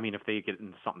if they get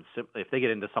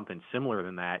into something similar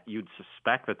than that, you'd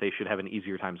suspect that they should have an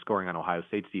easier time scoring on Ohio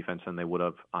State's defense than they would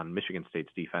have on Michigan State's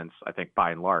defense. I think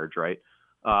by and large, right?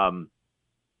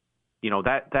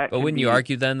 That. But wouldn't you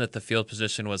argue then that the field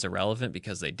position was irrelevant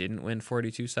because they didn't win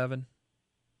 42-7?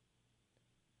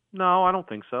 No, I don't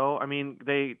think so. I mean,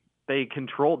 they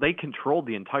controlled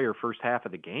the entire first half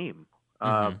of the game.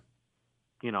 Mm-hmm.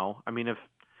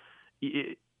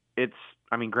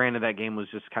 I mean, granted that game was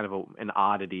just kind of an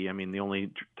oddity. I mean, the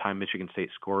only time Michigan State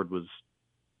scored was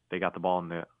they got the ball in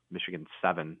the Michigan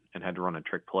 7 and had to run a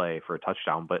trick play for a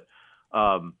touchdown. But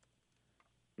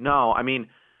no, I mean,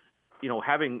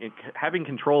 having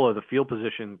control of the field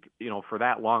position, for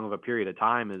that long of a period of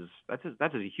time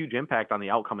that's a huge impact on the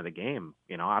outcome of the game.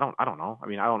 I don't know. I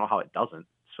mean, I don't know how it doesn't.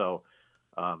 So,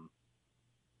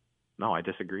 no, I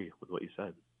disagree with what you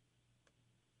said.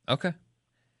 Okay.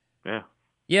 Yeah.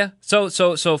 Yeah.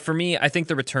 So for me, I think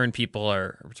the return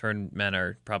men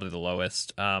are probably the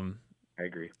lowest. I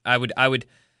agree.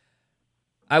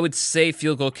 I would say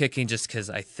field goal kicking just because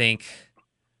I think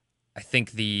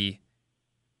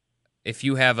if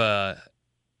you have an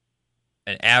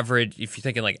average, if you're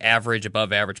thinking like average,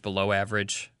 above average, below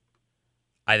average,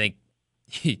 I think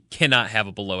you cannot have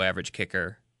a below average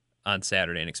kicker on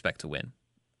Saturday and expect to win.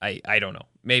 I don't know.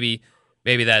 Maybe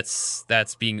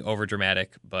that's being over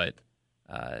dramatic, but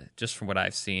just from what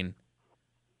I've seen,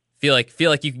 feel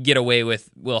like you can get away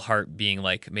with Will Hart being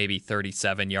like maybe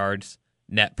 37 yards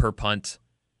net per punt.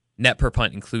 Net per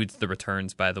punt includes the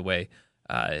returns, by the way.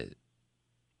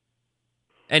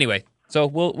 Anyway, so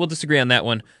we'll disagree on that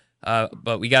one.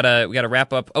 But we gotta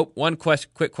wrap up. Oh, one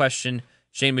quick question.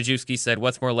 Shane Majewski said,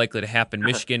 "What's more likely to happen?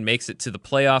 Michigan makes it to the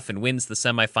playoff and wins the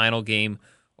semifinal game,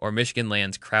 or Michigan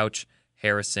lands Crouch,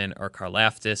 Harrison, or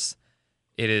Karlaftis?"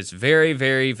 It is very,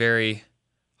 very, very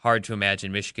hard to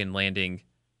imagine Michigan landing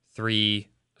 3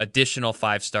 additional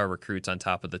 5-star recruits on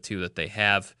top of the 2 that they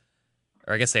have.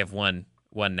 Or I guess they have one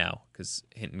now because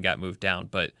Hinton got moved down.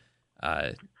 But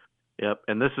yep,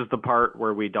 and this is the part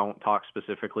where we don't talk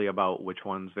specifically about which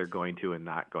ones they're going to and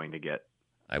not going to get.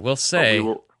 I will say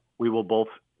we would both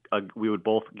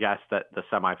guess that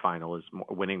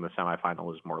winning the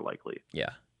semifinal is more likely. Yeah.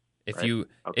 If you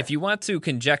want to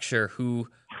conjecture who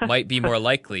might be more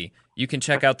likely, you can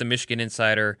check out the Michigan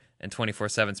Insider and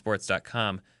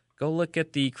 247sports.com. Go look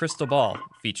at the Crystal Ball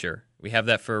feature. We have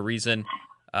that for a reason.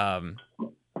 There's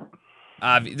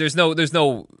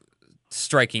no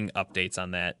striking updates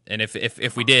on that, and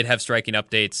if we did have striking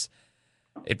updates,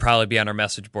 it'd probably be on our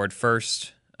message board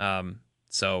first.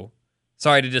 So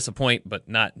sorry to disappoint, but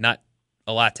not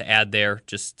a lot to add there.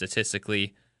 Just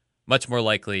statistically, much more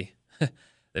likely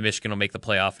that Michigan will make the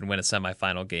playoff and win a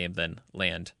semifinal game than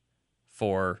land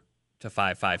 4 to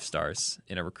 5 stars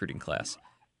in a recruiting class.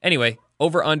 Anyway,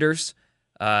 over-unders.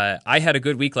 I had a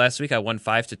good week last week. I won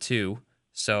 5-2,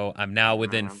 so I'm now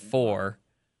within 4.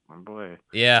 Oh boy.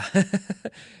 Yeah.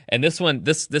 And this one,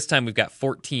 this time we've got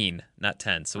 14, not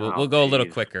 10. So we'll go a little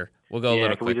quicker. We'll go a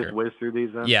little quicker. Can we just whiz through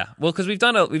these then? Yeah. Well, because we've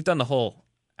done the whole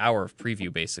hour of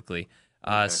preview basically.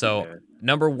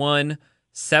 Number 1,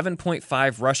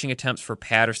 7.5 rushing attempts for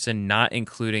Patterson, not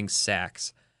including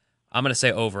sacks. I'm going to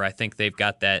say over. I think they've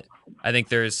got that. I think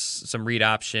there's some read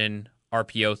option,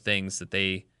 RPO things that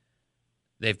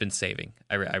they've been saving.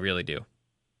 I really do.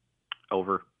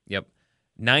 Over. Yep.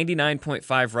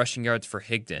 99.5 rushing yards for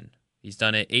Higdon. He's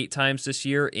done it 8 times this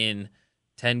year in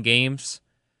 10 games.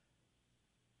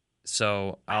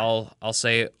 So I'll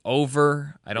say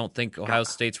over. I don't think Ohio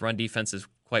State's run defense is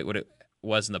quite what it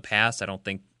was in the past. I don't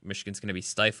think Michigan's going to be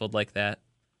stifled like that.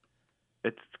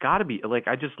 It's got to be. Like,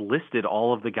 I just listed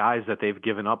all of the guys that they've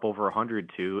given up over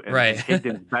 100 to, and right.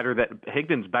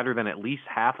 Higdon's better than at least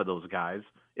half of those guys,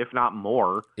 if not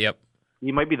more. Yep.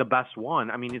 He might be the best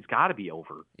one. I mean, it's got to be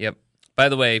over. Yep. By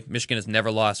the way, Michigan has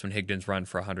never lost when Higdon's run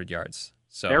for 100 yards.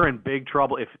 So they're in big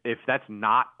trouble. If that's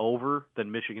not over,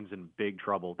 then Michigan's in big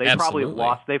trouble. They've probably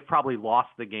lost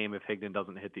the game if Higdon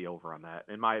doesn't hit the over on that.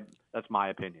 That's my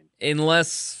opinion.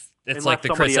 Unless like the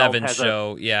Chris Evans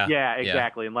show. Yeah,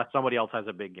 exactly. Unless somebody else has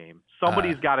a big game.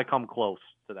 Somebody's got to come close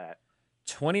to that.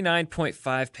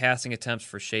 29.5 passing attempts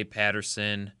for Shea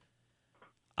Patterson.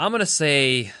 I'm going to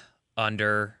say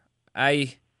under.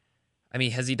 I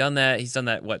mean, has he done that? He's done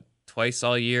that, what, twice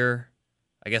all year?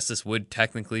 I guess this would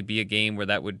technically be a game where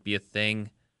that would be a thing.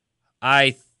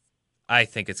 I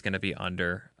think it's going to be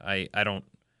under. I don't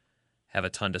have a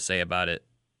ton to say about it.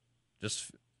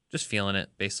 Just feeling it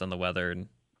based on the weather and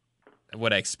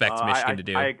what I expect Michigan to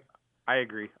do. I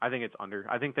agree. I think it's under.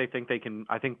 I think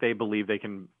they believe they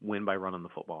can win by running the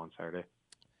football on Saturday.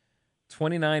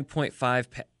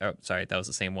 29.5. Sorry, that was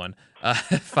the same one.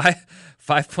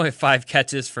 5.5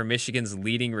 catches for Michigan's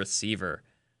leading receiver.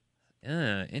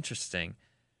 Interesting.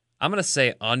 I'm going to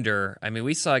say under. I mean,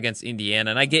 we saw against Indiana,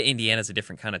 and I get Indiana's a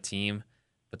different kind of team,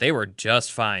 but they were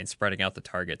just fine spreading out the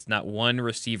targets. Not one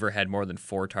receiver had more than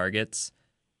 4 targets,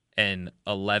 and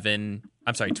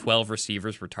 12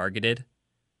 receivers were targeted.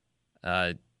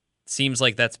 Seems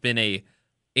like that's been a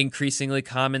increasingly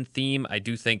common theme. I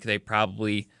do think they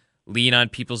probably lean on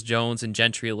Peoples-Jones and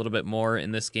Gentry a little bit more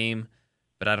in this game,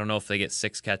 but I don't know if they get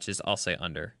 6 catches. I'll say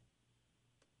under.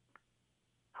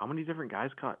 How many different guys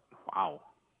caught? Wow.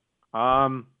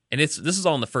 And this is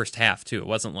all in the first half too. It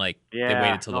wasn't like they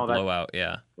waited till the blowout.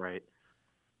 Yeah. Right.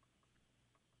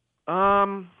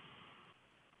 Oh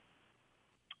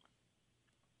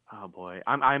boy,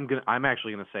 I'm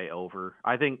actually gonna say over.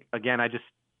 I think again,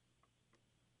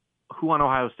 who on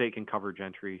Ohio State can cover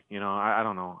Gentry? I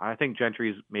don't know. I think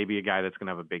Gentry's maybe a guy that's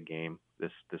gonna have a big game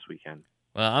this weekend.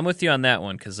 Well, I'm with you on that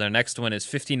one because our next one is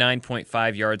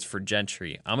 59.5 yards for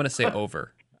Gentry. I'm gonna say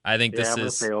over. I think I'm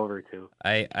gonna say over too.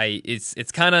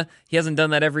 It's kind of, he hasn't done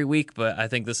that every week, but I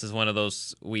think this is one of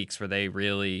those weeks where they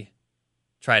really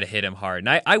try to hit him hard.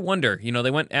 And I wonder,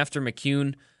 they went after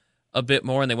McCune a bit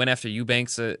more, and they went after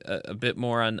Eubanks a bit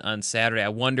more on Saturday. I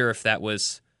wonder if that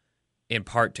was in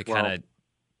part to kind of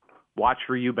watch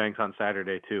for Eubanks on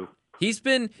Saturday too.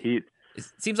 It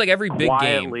seems like every big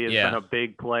game has been a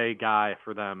big play guy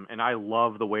for them, and I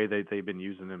love the way that they've been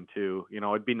using him too.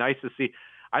 It'd be nice to see.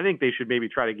 I think they should maybe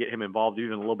try to get him involved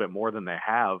even a little bit more than they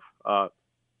have,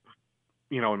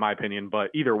 in my opinion.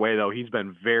 But either way, though, he's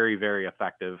been very, very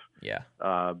effective. Yeah.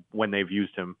 When they've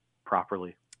used him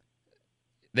properly.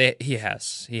 He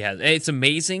has. It's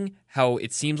amazing how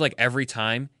it seems like every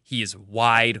time he is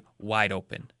wide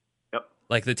open. Yep.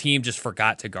 Like the team just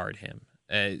forgot to guard him.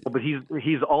 But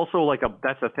he's also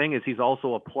that's the thing is he's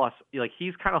also a plus. Like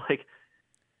he's kind of like,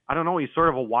 I don't know. He's sort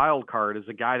of a wild card as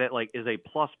a guy that is a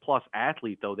plus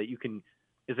athlete though, that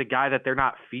is a guy that they're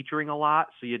not featuring a lot.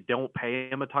 So you don't pay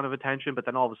him a ton of attention, but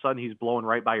then all of a sudden he's blowing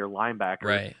right by your linebacker.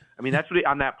 Right. I mean, that's what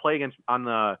on that play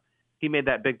he made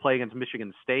that big play against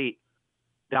Michigan State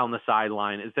down the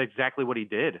sideline. Is exactly what he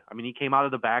did. I mean, he came out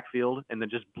of the backfield and then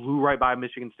just blew right by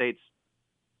Michigan State's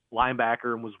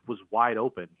linebacker and was wide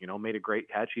open, made a great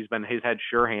catch. He's had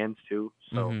sure hands too.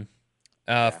 So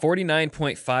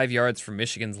 49.5 yards for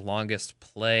Michigan's longest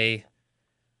play.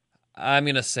 I'm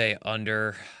going to say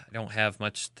under. I don't have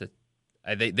much to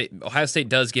Ohio State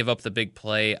does give up the big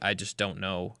play. I just don't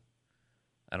know.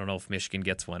 I don't know if Michigan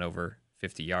gets one over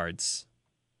 50 yards.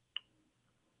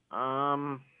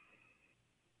 Clicking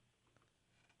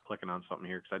on something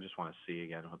here because I just want to see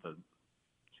again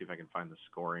see if I can find the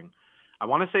scoring. I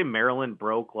want to say Maryland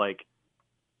broke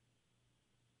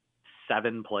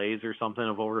 7 plays or something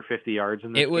of over 50 yards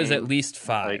in this game. It was at least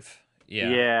 5.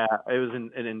 Yeah, it was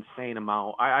an insane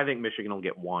amount. I think Michigan will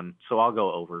get 1, so I'll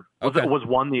go over. Okay. Was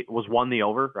one the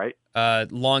over, right?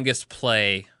 Longest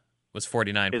play was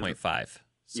 49.5.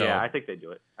 So yeah, I think they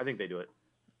do it.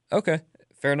 Okay,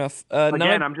 fair enough.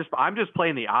 Again, I'm just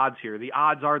playing the odds here. The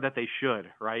odds are that they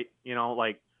should, right? I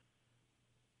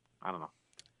don't know.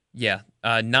 Yeah,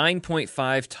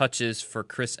 9.5 touches for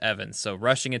Chris Evans. So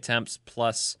rushing attempts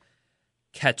plus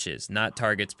catches, not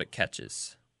targets, but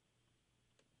catches.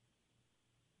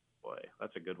 Boy,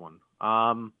 that's a good one.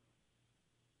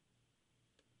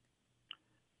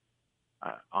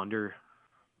 Under,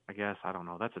 I guess. I don't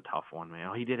know. That's a tough one,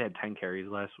 man. He did have 10 carries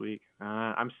last week.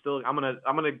 I'm gonna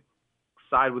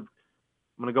side with.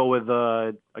 I'm gonna go with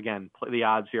again, play the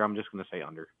odds here. I'm just gonna say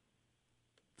under.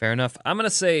 Fair enough. I'm gonna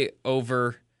say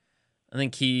over. I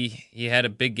think he had a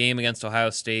big game against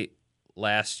Ohio State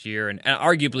last year, and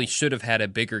arguably should have had a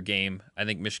bigger game. I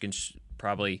think Michigan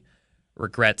probably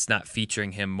regrets not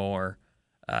featuring him more.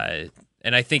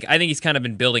 And I think he's kind of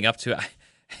been building up to it.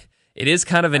 It is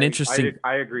kind of an interesting.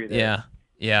 I agree there.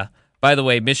 Yeah. By the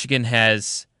way, Michigan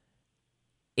has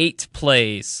 8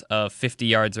 plays of 50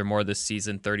 yards or more this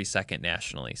season, 32nd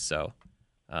nationally. So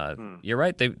you're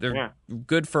right. They're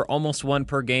good for almost 1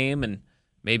 per game, and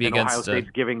maybe against Ohio State's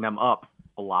giving them up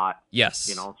a lot.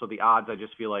 Yes. So the odds, I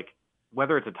just feel like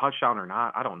whether it's a touchdown or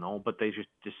not, I don't know, but they just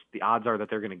the odds are that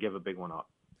they're going to give a big one up.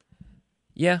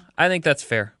 Yeah, I think that's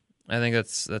fair. I think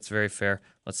that's very fair.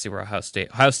 Let's see where Ohio State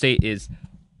is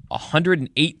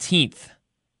 118th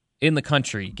in the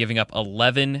country, giving up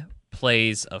 11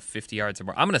 plays of 50 yards or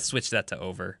more. I'm going to switch that to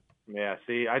over. Yeah,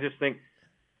 see, I just think,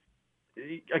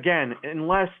 again,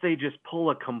 unless they just pull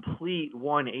a complete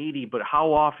 180, but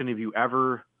how often have you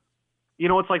ever,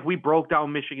 it's like we broke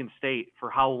down Michigan State for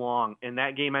how long, and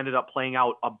that game ended up playing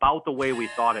out about the way we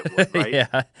thought it would, right?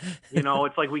 Yeah.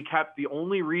 It's like we kept, the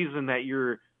only reason that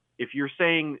if you're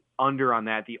saying under on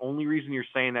that, the only reason you're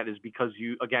saying that is because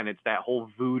it's that whole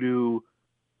voodoo,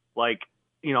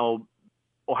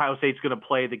 Ohio State's going to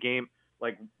play the game,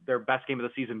 their best game of the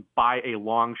season by a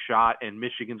long shot, and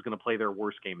Michigan's going to play their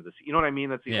worst game of the season. You know what I mean?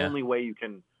 That's the only way you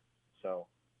can. So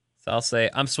I'll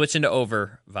say I'm switching to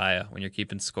over via when you're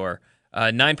keeping score.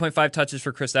 9.5 touches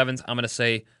for Chris Evans. I'm going to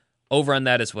say over on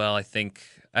that as well.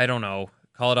 I don't know.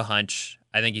 Call it a hunch.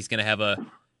 I think he's going to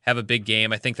have a big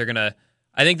game. I think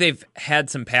they've had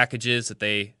some packages that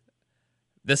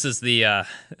this is the,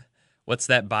 what's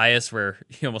that bias where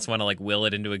you almost want to will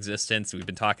it into existence. We've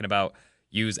been talking about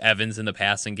use Evans in the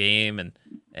passing game, and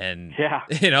And yeah,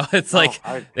 it's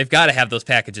they've got to have those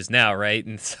packages now, right?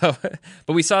 And so,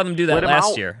 but we saw them do that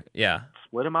last year. Yeah,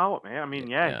 split them out, man. I mean,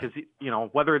 because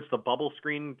whether it's the bubble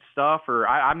screen stuff or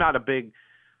I'm not a big.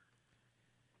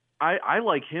 I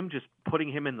like him just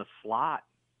putting him in the slot,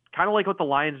 kind of like what the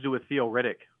Lions do with Theo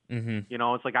Riddick. Mm-hmm.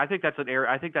 It's like I think that's an area.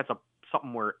 I think that's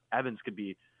something where Evans could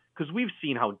be, because we've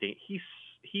seen how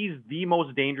he's the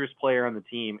most dangerous player on the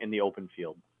team in the open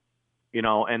field.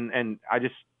 And I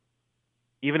just,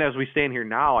 even as we stand here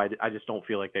now, I just don't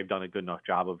feel like they've done a good enough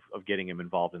job of getting him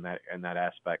involved in that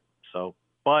aspect. So,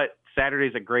 but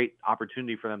Saturday's a great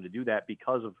opportunity for them to do that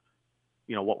because of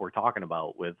what we're talking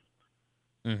about with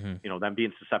them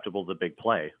being susceptible to big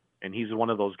play. And he's one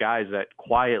of those guys that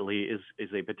quietly is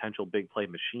a potential big play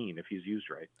machine if he's used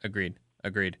right. Agreed.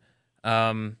 So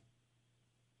I'm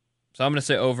going to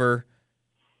say over.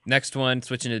 Next one,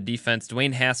 switching to defense,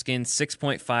 Dwayne Haskins,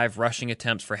 6.5 rushing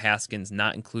attempts for Haskins,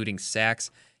 not including sacks.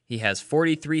 He has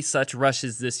 43 such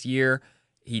rushes this year.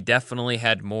 He definitely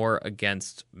had more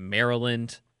against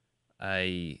Maryland.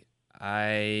 I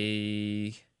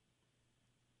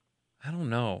don't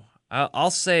know. I'll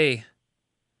say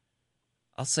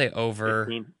over.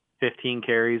 15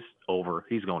 carries, over.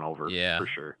 He's going over, for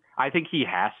sure. I think he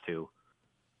has to.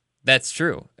 That's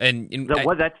true. And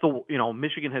that's the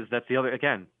Michigan has, that's the other,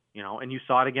 again, and you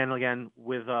saw it again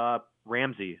with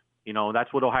Ramsey.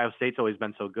 That's what Ohio State's always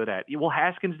been so good at. Well,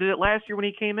 Haskins did it last year when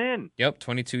he came in. Yep,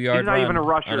 22-yard He's not run even a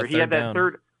rusher. He had that down.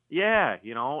 third. Yeah,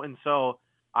 and so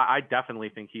I definitely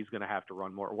think he's going to have to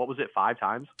run more. What was it, 5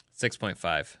 times?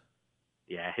 6.5.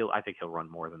 Yeah, I think he'll run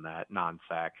more than that,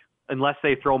 non-sack. Unless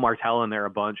they throw Martell in there a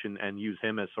bunch and use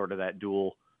him as sort of that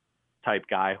dual type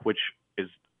guy, which is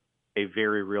a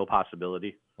very real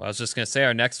possibility. Well, I was just going to say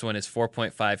our next one is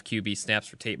 4.5 QB snaps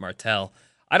for Tate Martell.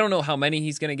 I don't know how many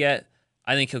he's going to get.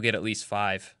 I think he'll get at least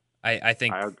 5. I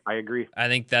think I agree. I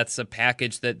think that's a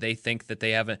package that they think that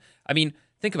they haven't. I mean,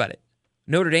 think about it.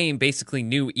 Notre Dame basically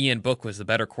knew Ian Book was the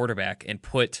better quarterback and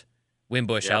put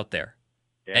Wimbush out there.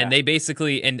 Yeah. And they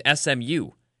basically, and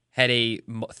SMU had a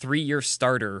 3-year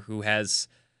starter who has,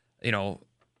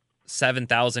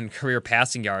 7,000 career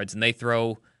passing yards, and they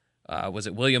throw, was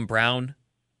it William Brown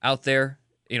out there?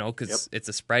 Because it's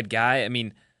a spread guy. I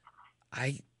mean,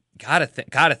 I gotta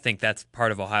think that's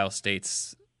part of Ohio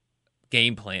State's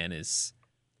game plan is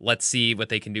let's see what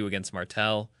they can do against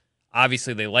Martell.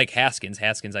 Obviously, they like Haskins.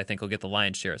 Haskins, I think, will get the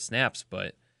lion's share of snaps,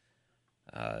 but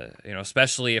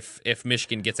especially if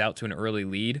Michigan gets out to an early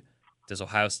lead, does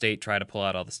Ohio State try to pull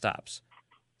out all the stops?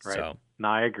 Right. So, no,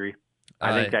 I agree.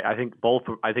 I think both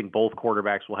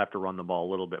quarterbacks will have to run the ball a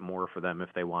little bit more for them if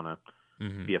they want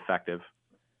to be effective.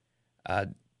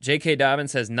 J.K.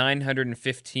 Dobbins has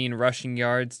 915 rushing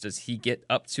yards. Does he get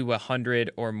up to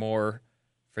 100 or more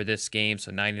for this game?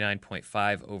 So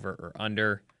 99.5 over or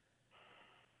under.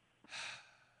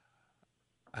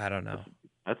 I don't know.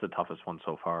 That's the toughest one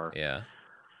so far. Yeah.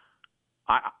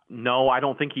 No, I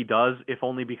don't think he does, if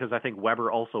only because I think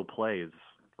Weber also plays,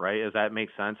 right? Does that make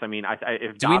sense? I mean,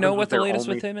 if do we know what the latest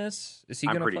with him is? Is he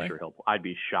going to play? I'm pretty sure I'd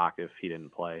be shocked if he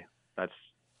didn't play. That's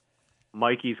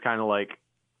Mikey's kind of like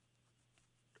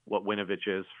what Winovich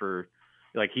is for,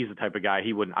 like, he's the type of guy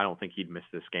I don't think he'd miss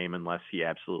this game unless he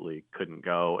absolutely couldn't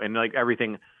go. And like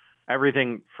everything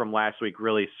from last week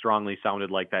really strongly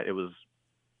sounded like that it was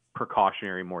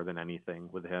precautionary more than anything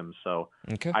with him. So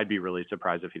okay. I'd be really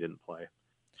surprised if he didn't play.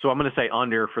 So I'm going to say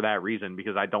under for that reason,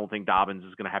 because I don't think Dobbins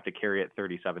is going to have to carry it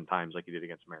 37 times like he did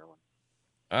against Maryland.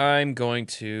 I'm going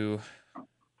to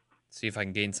see if I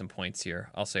can gain some points here.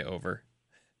 I'll say over.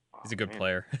 He's a good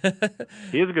player.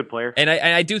 He is a good player. And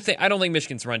I don't think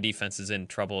Michigan's run defense is in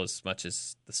trouble as much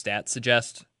as the stats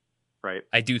suggest. Right.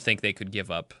 I do think they could give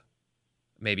up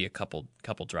maybe a couple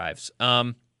drives. I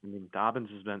mean, Dobbins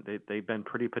they've been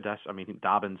pretty pedestrian. I mean,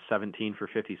 Dobbins 17 for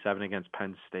 57 against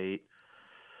Penn State.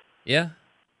 Yeah.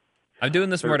 I'm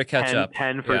doing this more to catch up.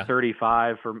 10 for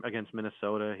 35 against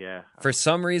Minnesota. Yeah. For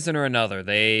some reason or another,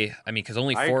 because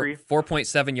only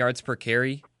 4.7 yards per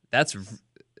carry,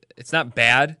 it's not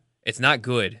bad. It's not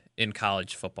good in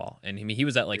college football. And I mean, he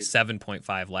was at like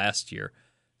 7.5 last year.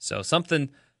 So something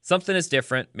is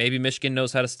different. Maybe Michigan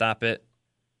knows how to stop it.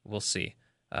 We'll see.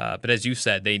 But as you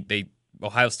said,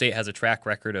 Ohio State has a track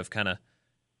record of kind of,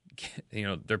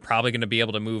 they're probably going to be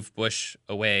able to move Bush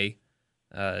away.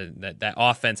 That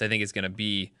offense, I think, is going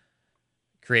to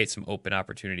create some open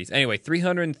opportunities. Anyway,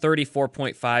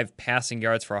 334.5 passing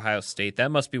yards for Ohio State.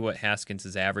 That must be what Haskins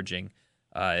is averaging.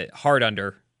 Hard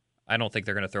under. I don't think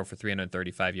they're going to throw for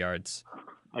 335 yards.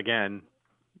 Again,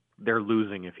 they're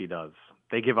losing if he does.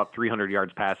 They give up 300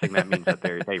 yards passing. That means that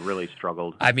they really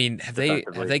struggled. I mean, have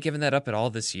they given that up at all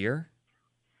this year?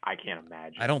 I can't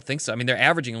imagine. I don't think so. I mean, they're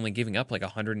averaging only giving up like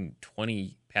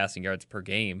 120 passing yards per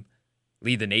game,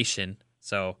 lead the nation.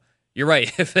 So you're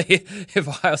right. If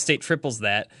Ohio State triples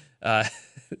that,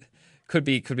 could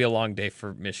be a long day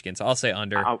for Michigan. So I'll say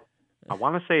under. I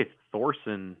want to say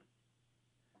Thorson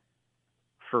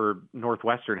for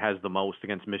Northwestern has the most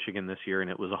against Michigan this year,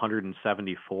 and it was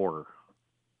 174.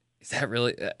 Is that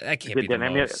really? That can't be the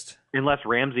most. Unless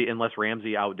Ramsey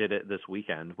outdid it this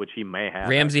weekend, which he may have.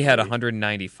 Ramsey had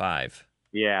 195.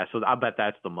 Yeah, so I bet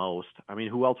that's the most. I mean,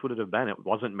 who else would it have been? It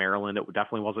wasn't Maryland. It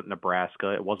definitely wasn't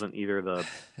Nebraska. It wasn't either the.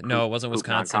 No, it wasn't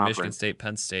Wisconsin, Michigan State,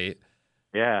 Penn State.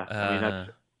 Yeah, I mean that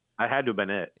had to have been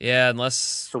it. Yeah,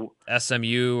 unless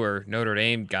SMU or Notre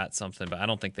Dame got something, but I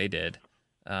don't think they did.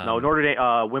 No, Notre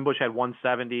Dame. Wimbush had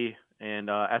 170, and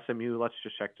SMU. Let's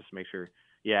just check just to make sure.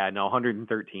 Yeah, no,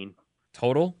 113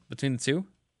 total between the two.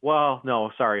 Well,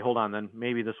 no, sorry. Hold on. Then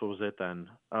maybe this was it. Then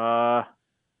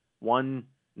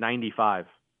 195.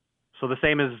 So the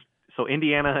same as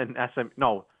Indiana and SM.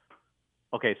 No,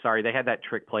 okay, sorry. They had that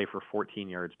trick play for 14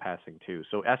 yards passing too.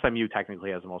 So SMU technically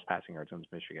has the most passing yards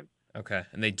against Michigan. Okay,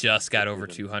 and they just got over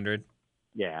 200.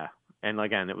 Yeah, and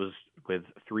again, it was with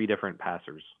 3 different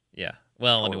passers. Yeah,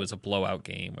 well, and it was a blowout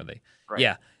game where they. Right.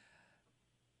 Yeah.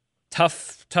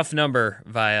 Tough number,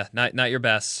 Via. Not your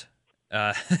best.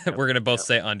 We're gonna both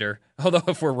say under. Although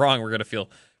if we're wrong, we're gonna feel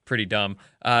pretty dumb.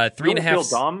 3.5. Feel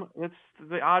dumb. It's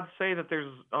the odds say that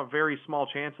there's a very small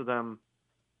chance of them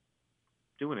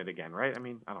doing it again, right? I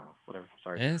mean, I don't know. Whatever.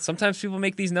 Sorry. Yeah, sometimes people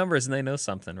make these numbers and they know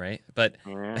something, right? But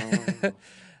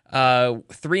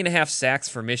 3.5 sacks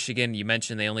for Michigan. You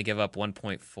mentioned they only give up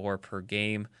 1.4 per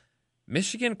game.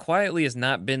 Michigan quietly has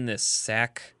not been this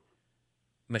sack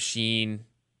machine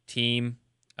team.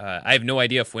 I have no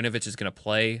idea if Winovich is going to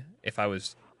play. If I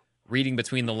was reading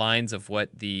between the lines of what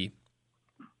the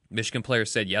Michigan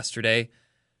players said yesterday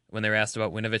when they were asked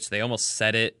about Winovich, they almost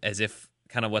said it as if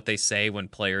kind of what they say when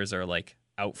players are like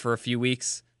out for a few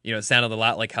weeks. You know, it sounded a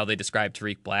lot like how they described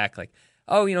Tariq Black, like,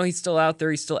 oh, you know, he's still out there,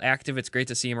 he's still active, it's great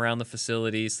to see him around the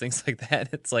facilities, things like that.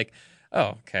 It's like,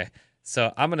 oh, okay.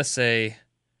 So I'm gonna say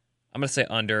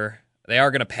under. They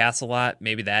are gonna pass a lot.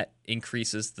 Maybe that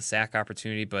increases the sack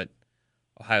opportunity, but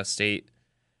Ohio State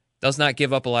does not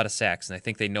give up a lot of sacks, and I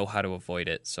think they know how to avoid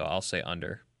it. So I'll say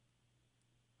under.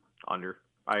 Under.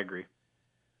 I agree.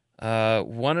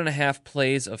 1.5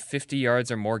 plays of 50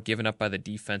 yards or more given up by the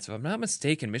defense. If I'm not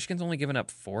mistaken, Michigan's only given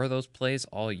up 4 of those plays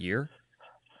all year.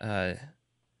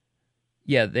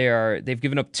 Yeah, they've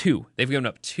given up 2. They've given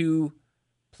up 2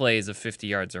 plays of 50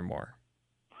 yards or more.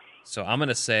 So I'm going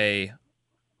to say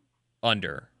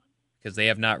under, because they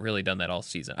have not really done that all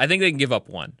season. I think they can give up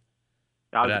 1.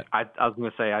 I was going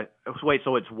to say, wait,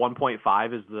 so it's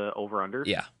 1.5 is the over-under?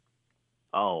 Yeah.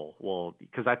 Oh, well,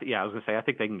 because I was going to say, I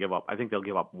think they can give up. I think they'll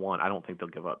give up 1. I don't think they'll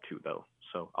give up 2, though.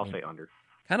 So I'll say under.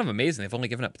 Kind of amazing. They've only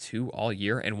given up 2 all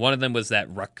year, and one of them was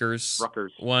that Rutgers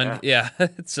one. Yeah.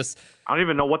 It's just. I don't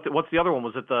even know what's the other one.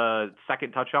 Was it the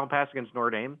second touchdown pass against Notre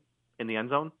Dame in the end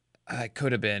zone? It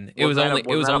could have been. It was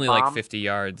only like 50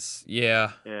 yards.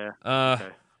 Yeah. Yeah. Okay.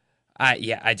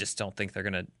 I just don't think they're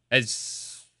gonna.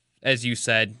 As you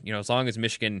said, you know, as long as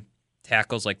Michigan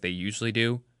tackles like they usually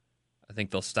do, I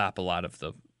think they'll stop a lot of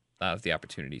the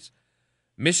opportunities.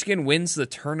 Michigan wins the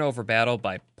turnover battle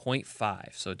by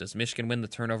 0.5. So does Michigan win the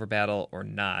turnover battle or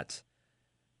not?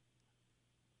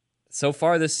 So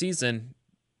far this season,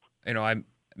 you know,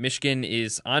 Michigan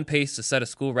is on pace to set a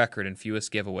school record in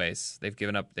fewest giveaways.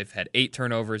 They've had 8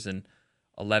 turnovers in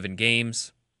 11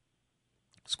 games.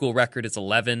 School record is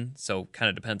 11, so kind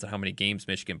of depends on how many games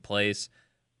Michigan plays.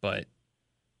 But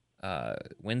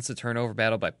wins the turnover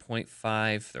battle by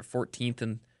 0.5. They're 14th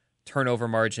in turnover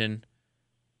margin.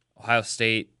 Ohio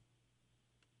State,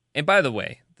 and by the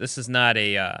way, this is not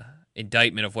a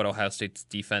indictment of what Ohio State's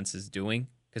defense is doing,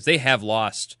 because they have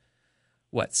lost,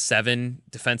 7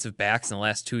 defensive backs in the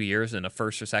last 2 years in the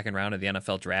first or second round of the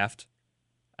NFL draft.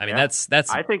 I mean, that's.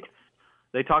 I think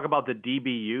they talk about the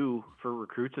DBU for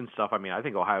recruits and stuff. I mean, I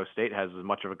think Ohio State has as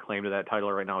much of a claim to that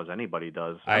title right now as anybody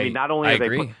does. I mean, not only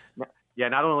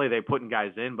are they putting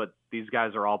guys in, but these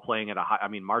guys are all playing at a high. I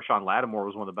mean, Marshawn Lattimore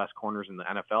was one of the best corners in the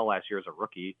NFL last year as a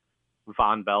rookie.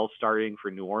 Von Bell starting for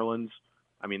New Orleans.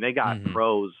 I mean, they got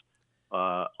pros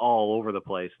all over the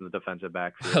place in the defensive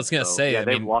backfield. I was going to say,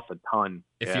 they've lost a ton.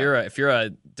 If you're a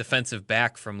defensive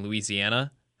back from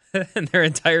Louisiana, and their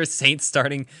entire Saints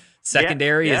starting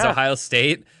secondary is Ohio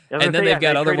State, and then they've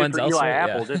got other ones elsewhere. Eli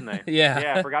Apple, didn't they?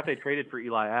 Yeah, I forgot they traded for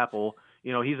Eli Apple.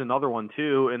 You know, he's another one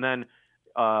too. And then,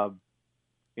 I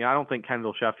don't think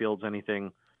Kendall Sheffield's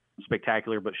anything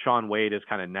spectacular, but Shaun Wade is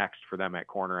kind of next for them at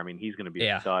corner. I mean, he's going to be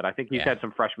a stud. I think he's had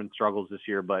some freshman struggles this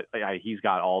year, but he's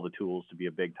got all the tools to be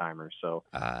a big timer. So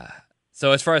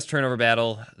as far as turnover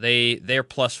battle, they're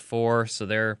 +4, so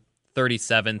they're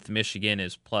 37th. Michigan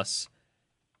is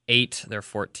 +8, they're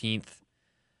 14th.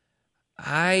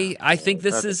 I think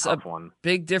this is a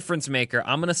big difference maker.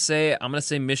 I'm gonna say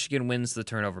Michigan wins the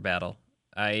turnover battle.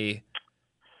 I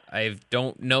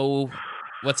don't know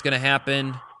what's gonna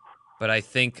happen, but I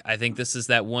think this is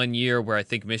that one year where I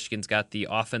think Michigan's got the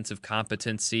offensive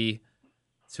competency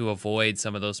to avoid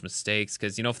some of those mistakes.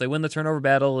 Because if they win the turnover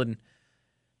battle in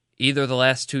either of the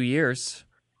last 2 years,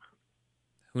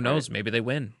 who knows? Maybe they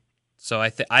win. So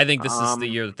I think this is the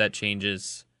year that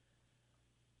changes.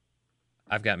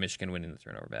 I've got Michigan winning the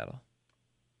turnover battle.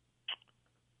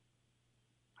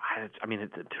 I mean,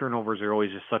 the turnovers are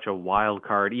always just such a wild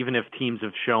card. Even if teams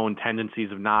have shown tendencies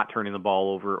of not turning the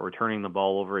ball over or turning the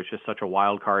ball over, it's just such a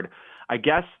wild card. I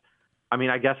guess I'm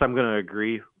going to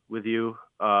agree with you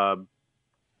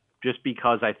just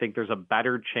because I think there's a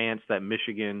better chance that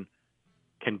Michigan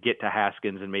can get to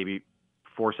Haskins and maybe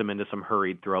force him into some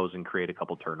hurried throws and create a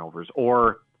couple turnovers,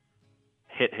 or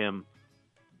hit him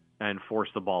and force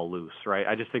the ball loose, right?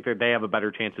 I just think that they have a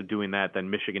better chance of doing that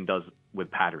than Michigan does with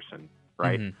Patterson,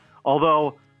 right? Mm-hmm.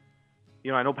 Although,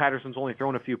 I know Patterson's only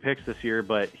thrown a few picks this year,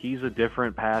 but he's a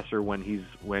different passer when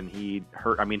he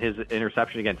hurt. I mean, his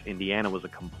interception against Indiana was a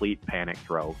complete panic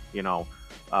throw, So,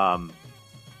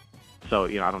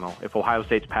 I don't know. If Ohio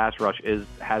State's pass rush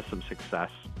has some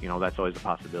success, that's always a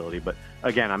possibility. But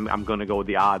again, I'm going to go with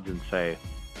the odds and say,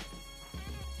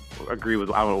 agree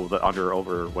with, I don't know, the under,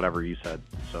 over, whatever you said.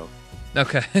 So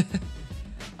okay.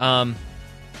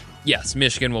 Yes,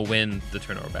 Michigan will win the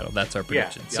turnover battle. That's our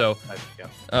prediction.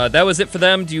 That was it for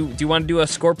them. Do you want to do a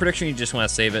score prediction, or you just want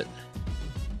to save it?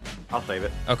 I'll save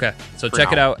it. Okay, so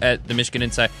check it out at the Michigan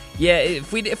Insider. Yeah,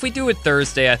 if we do it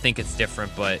Thursday, I think it's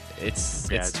different, but it's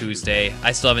Tuesday.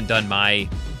 I still haven't done my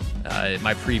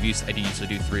previews. I usually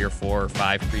do 3 or 4 or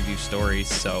 5 preview stories,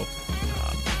 so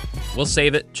we'll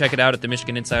save it. Check it out at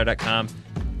themichiganinsider.com,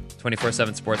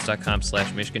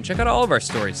 247sports.com/Michigan. Check out all of our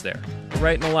stories there. We're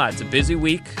writing a lot. It's a busy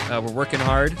week. We're working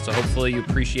hard, so hopefully you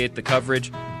appreciate the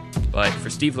coverage. But for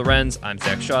Steve Lorenz, I'm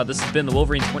Zach Shaw. This has been the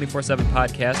Wolverine 24/7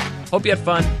 podcast. Hope you had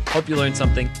fun. Hope you learned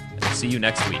something. And we'll see you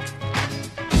next week.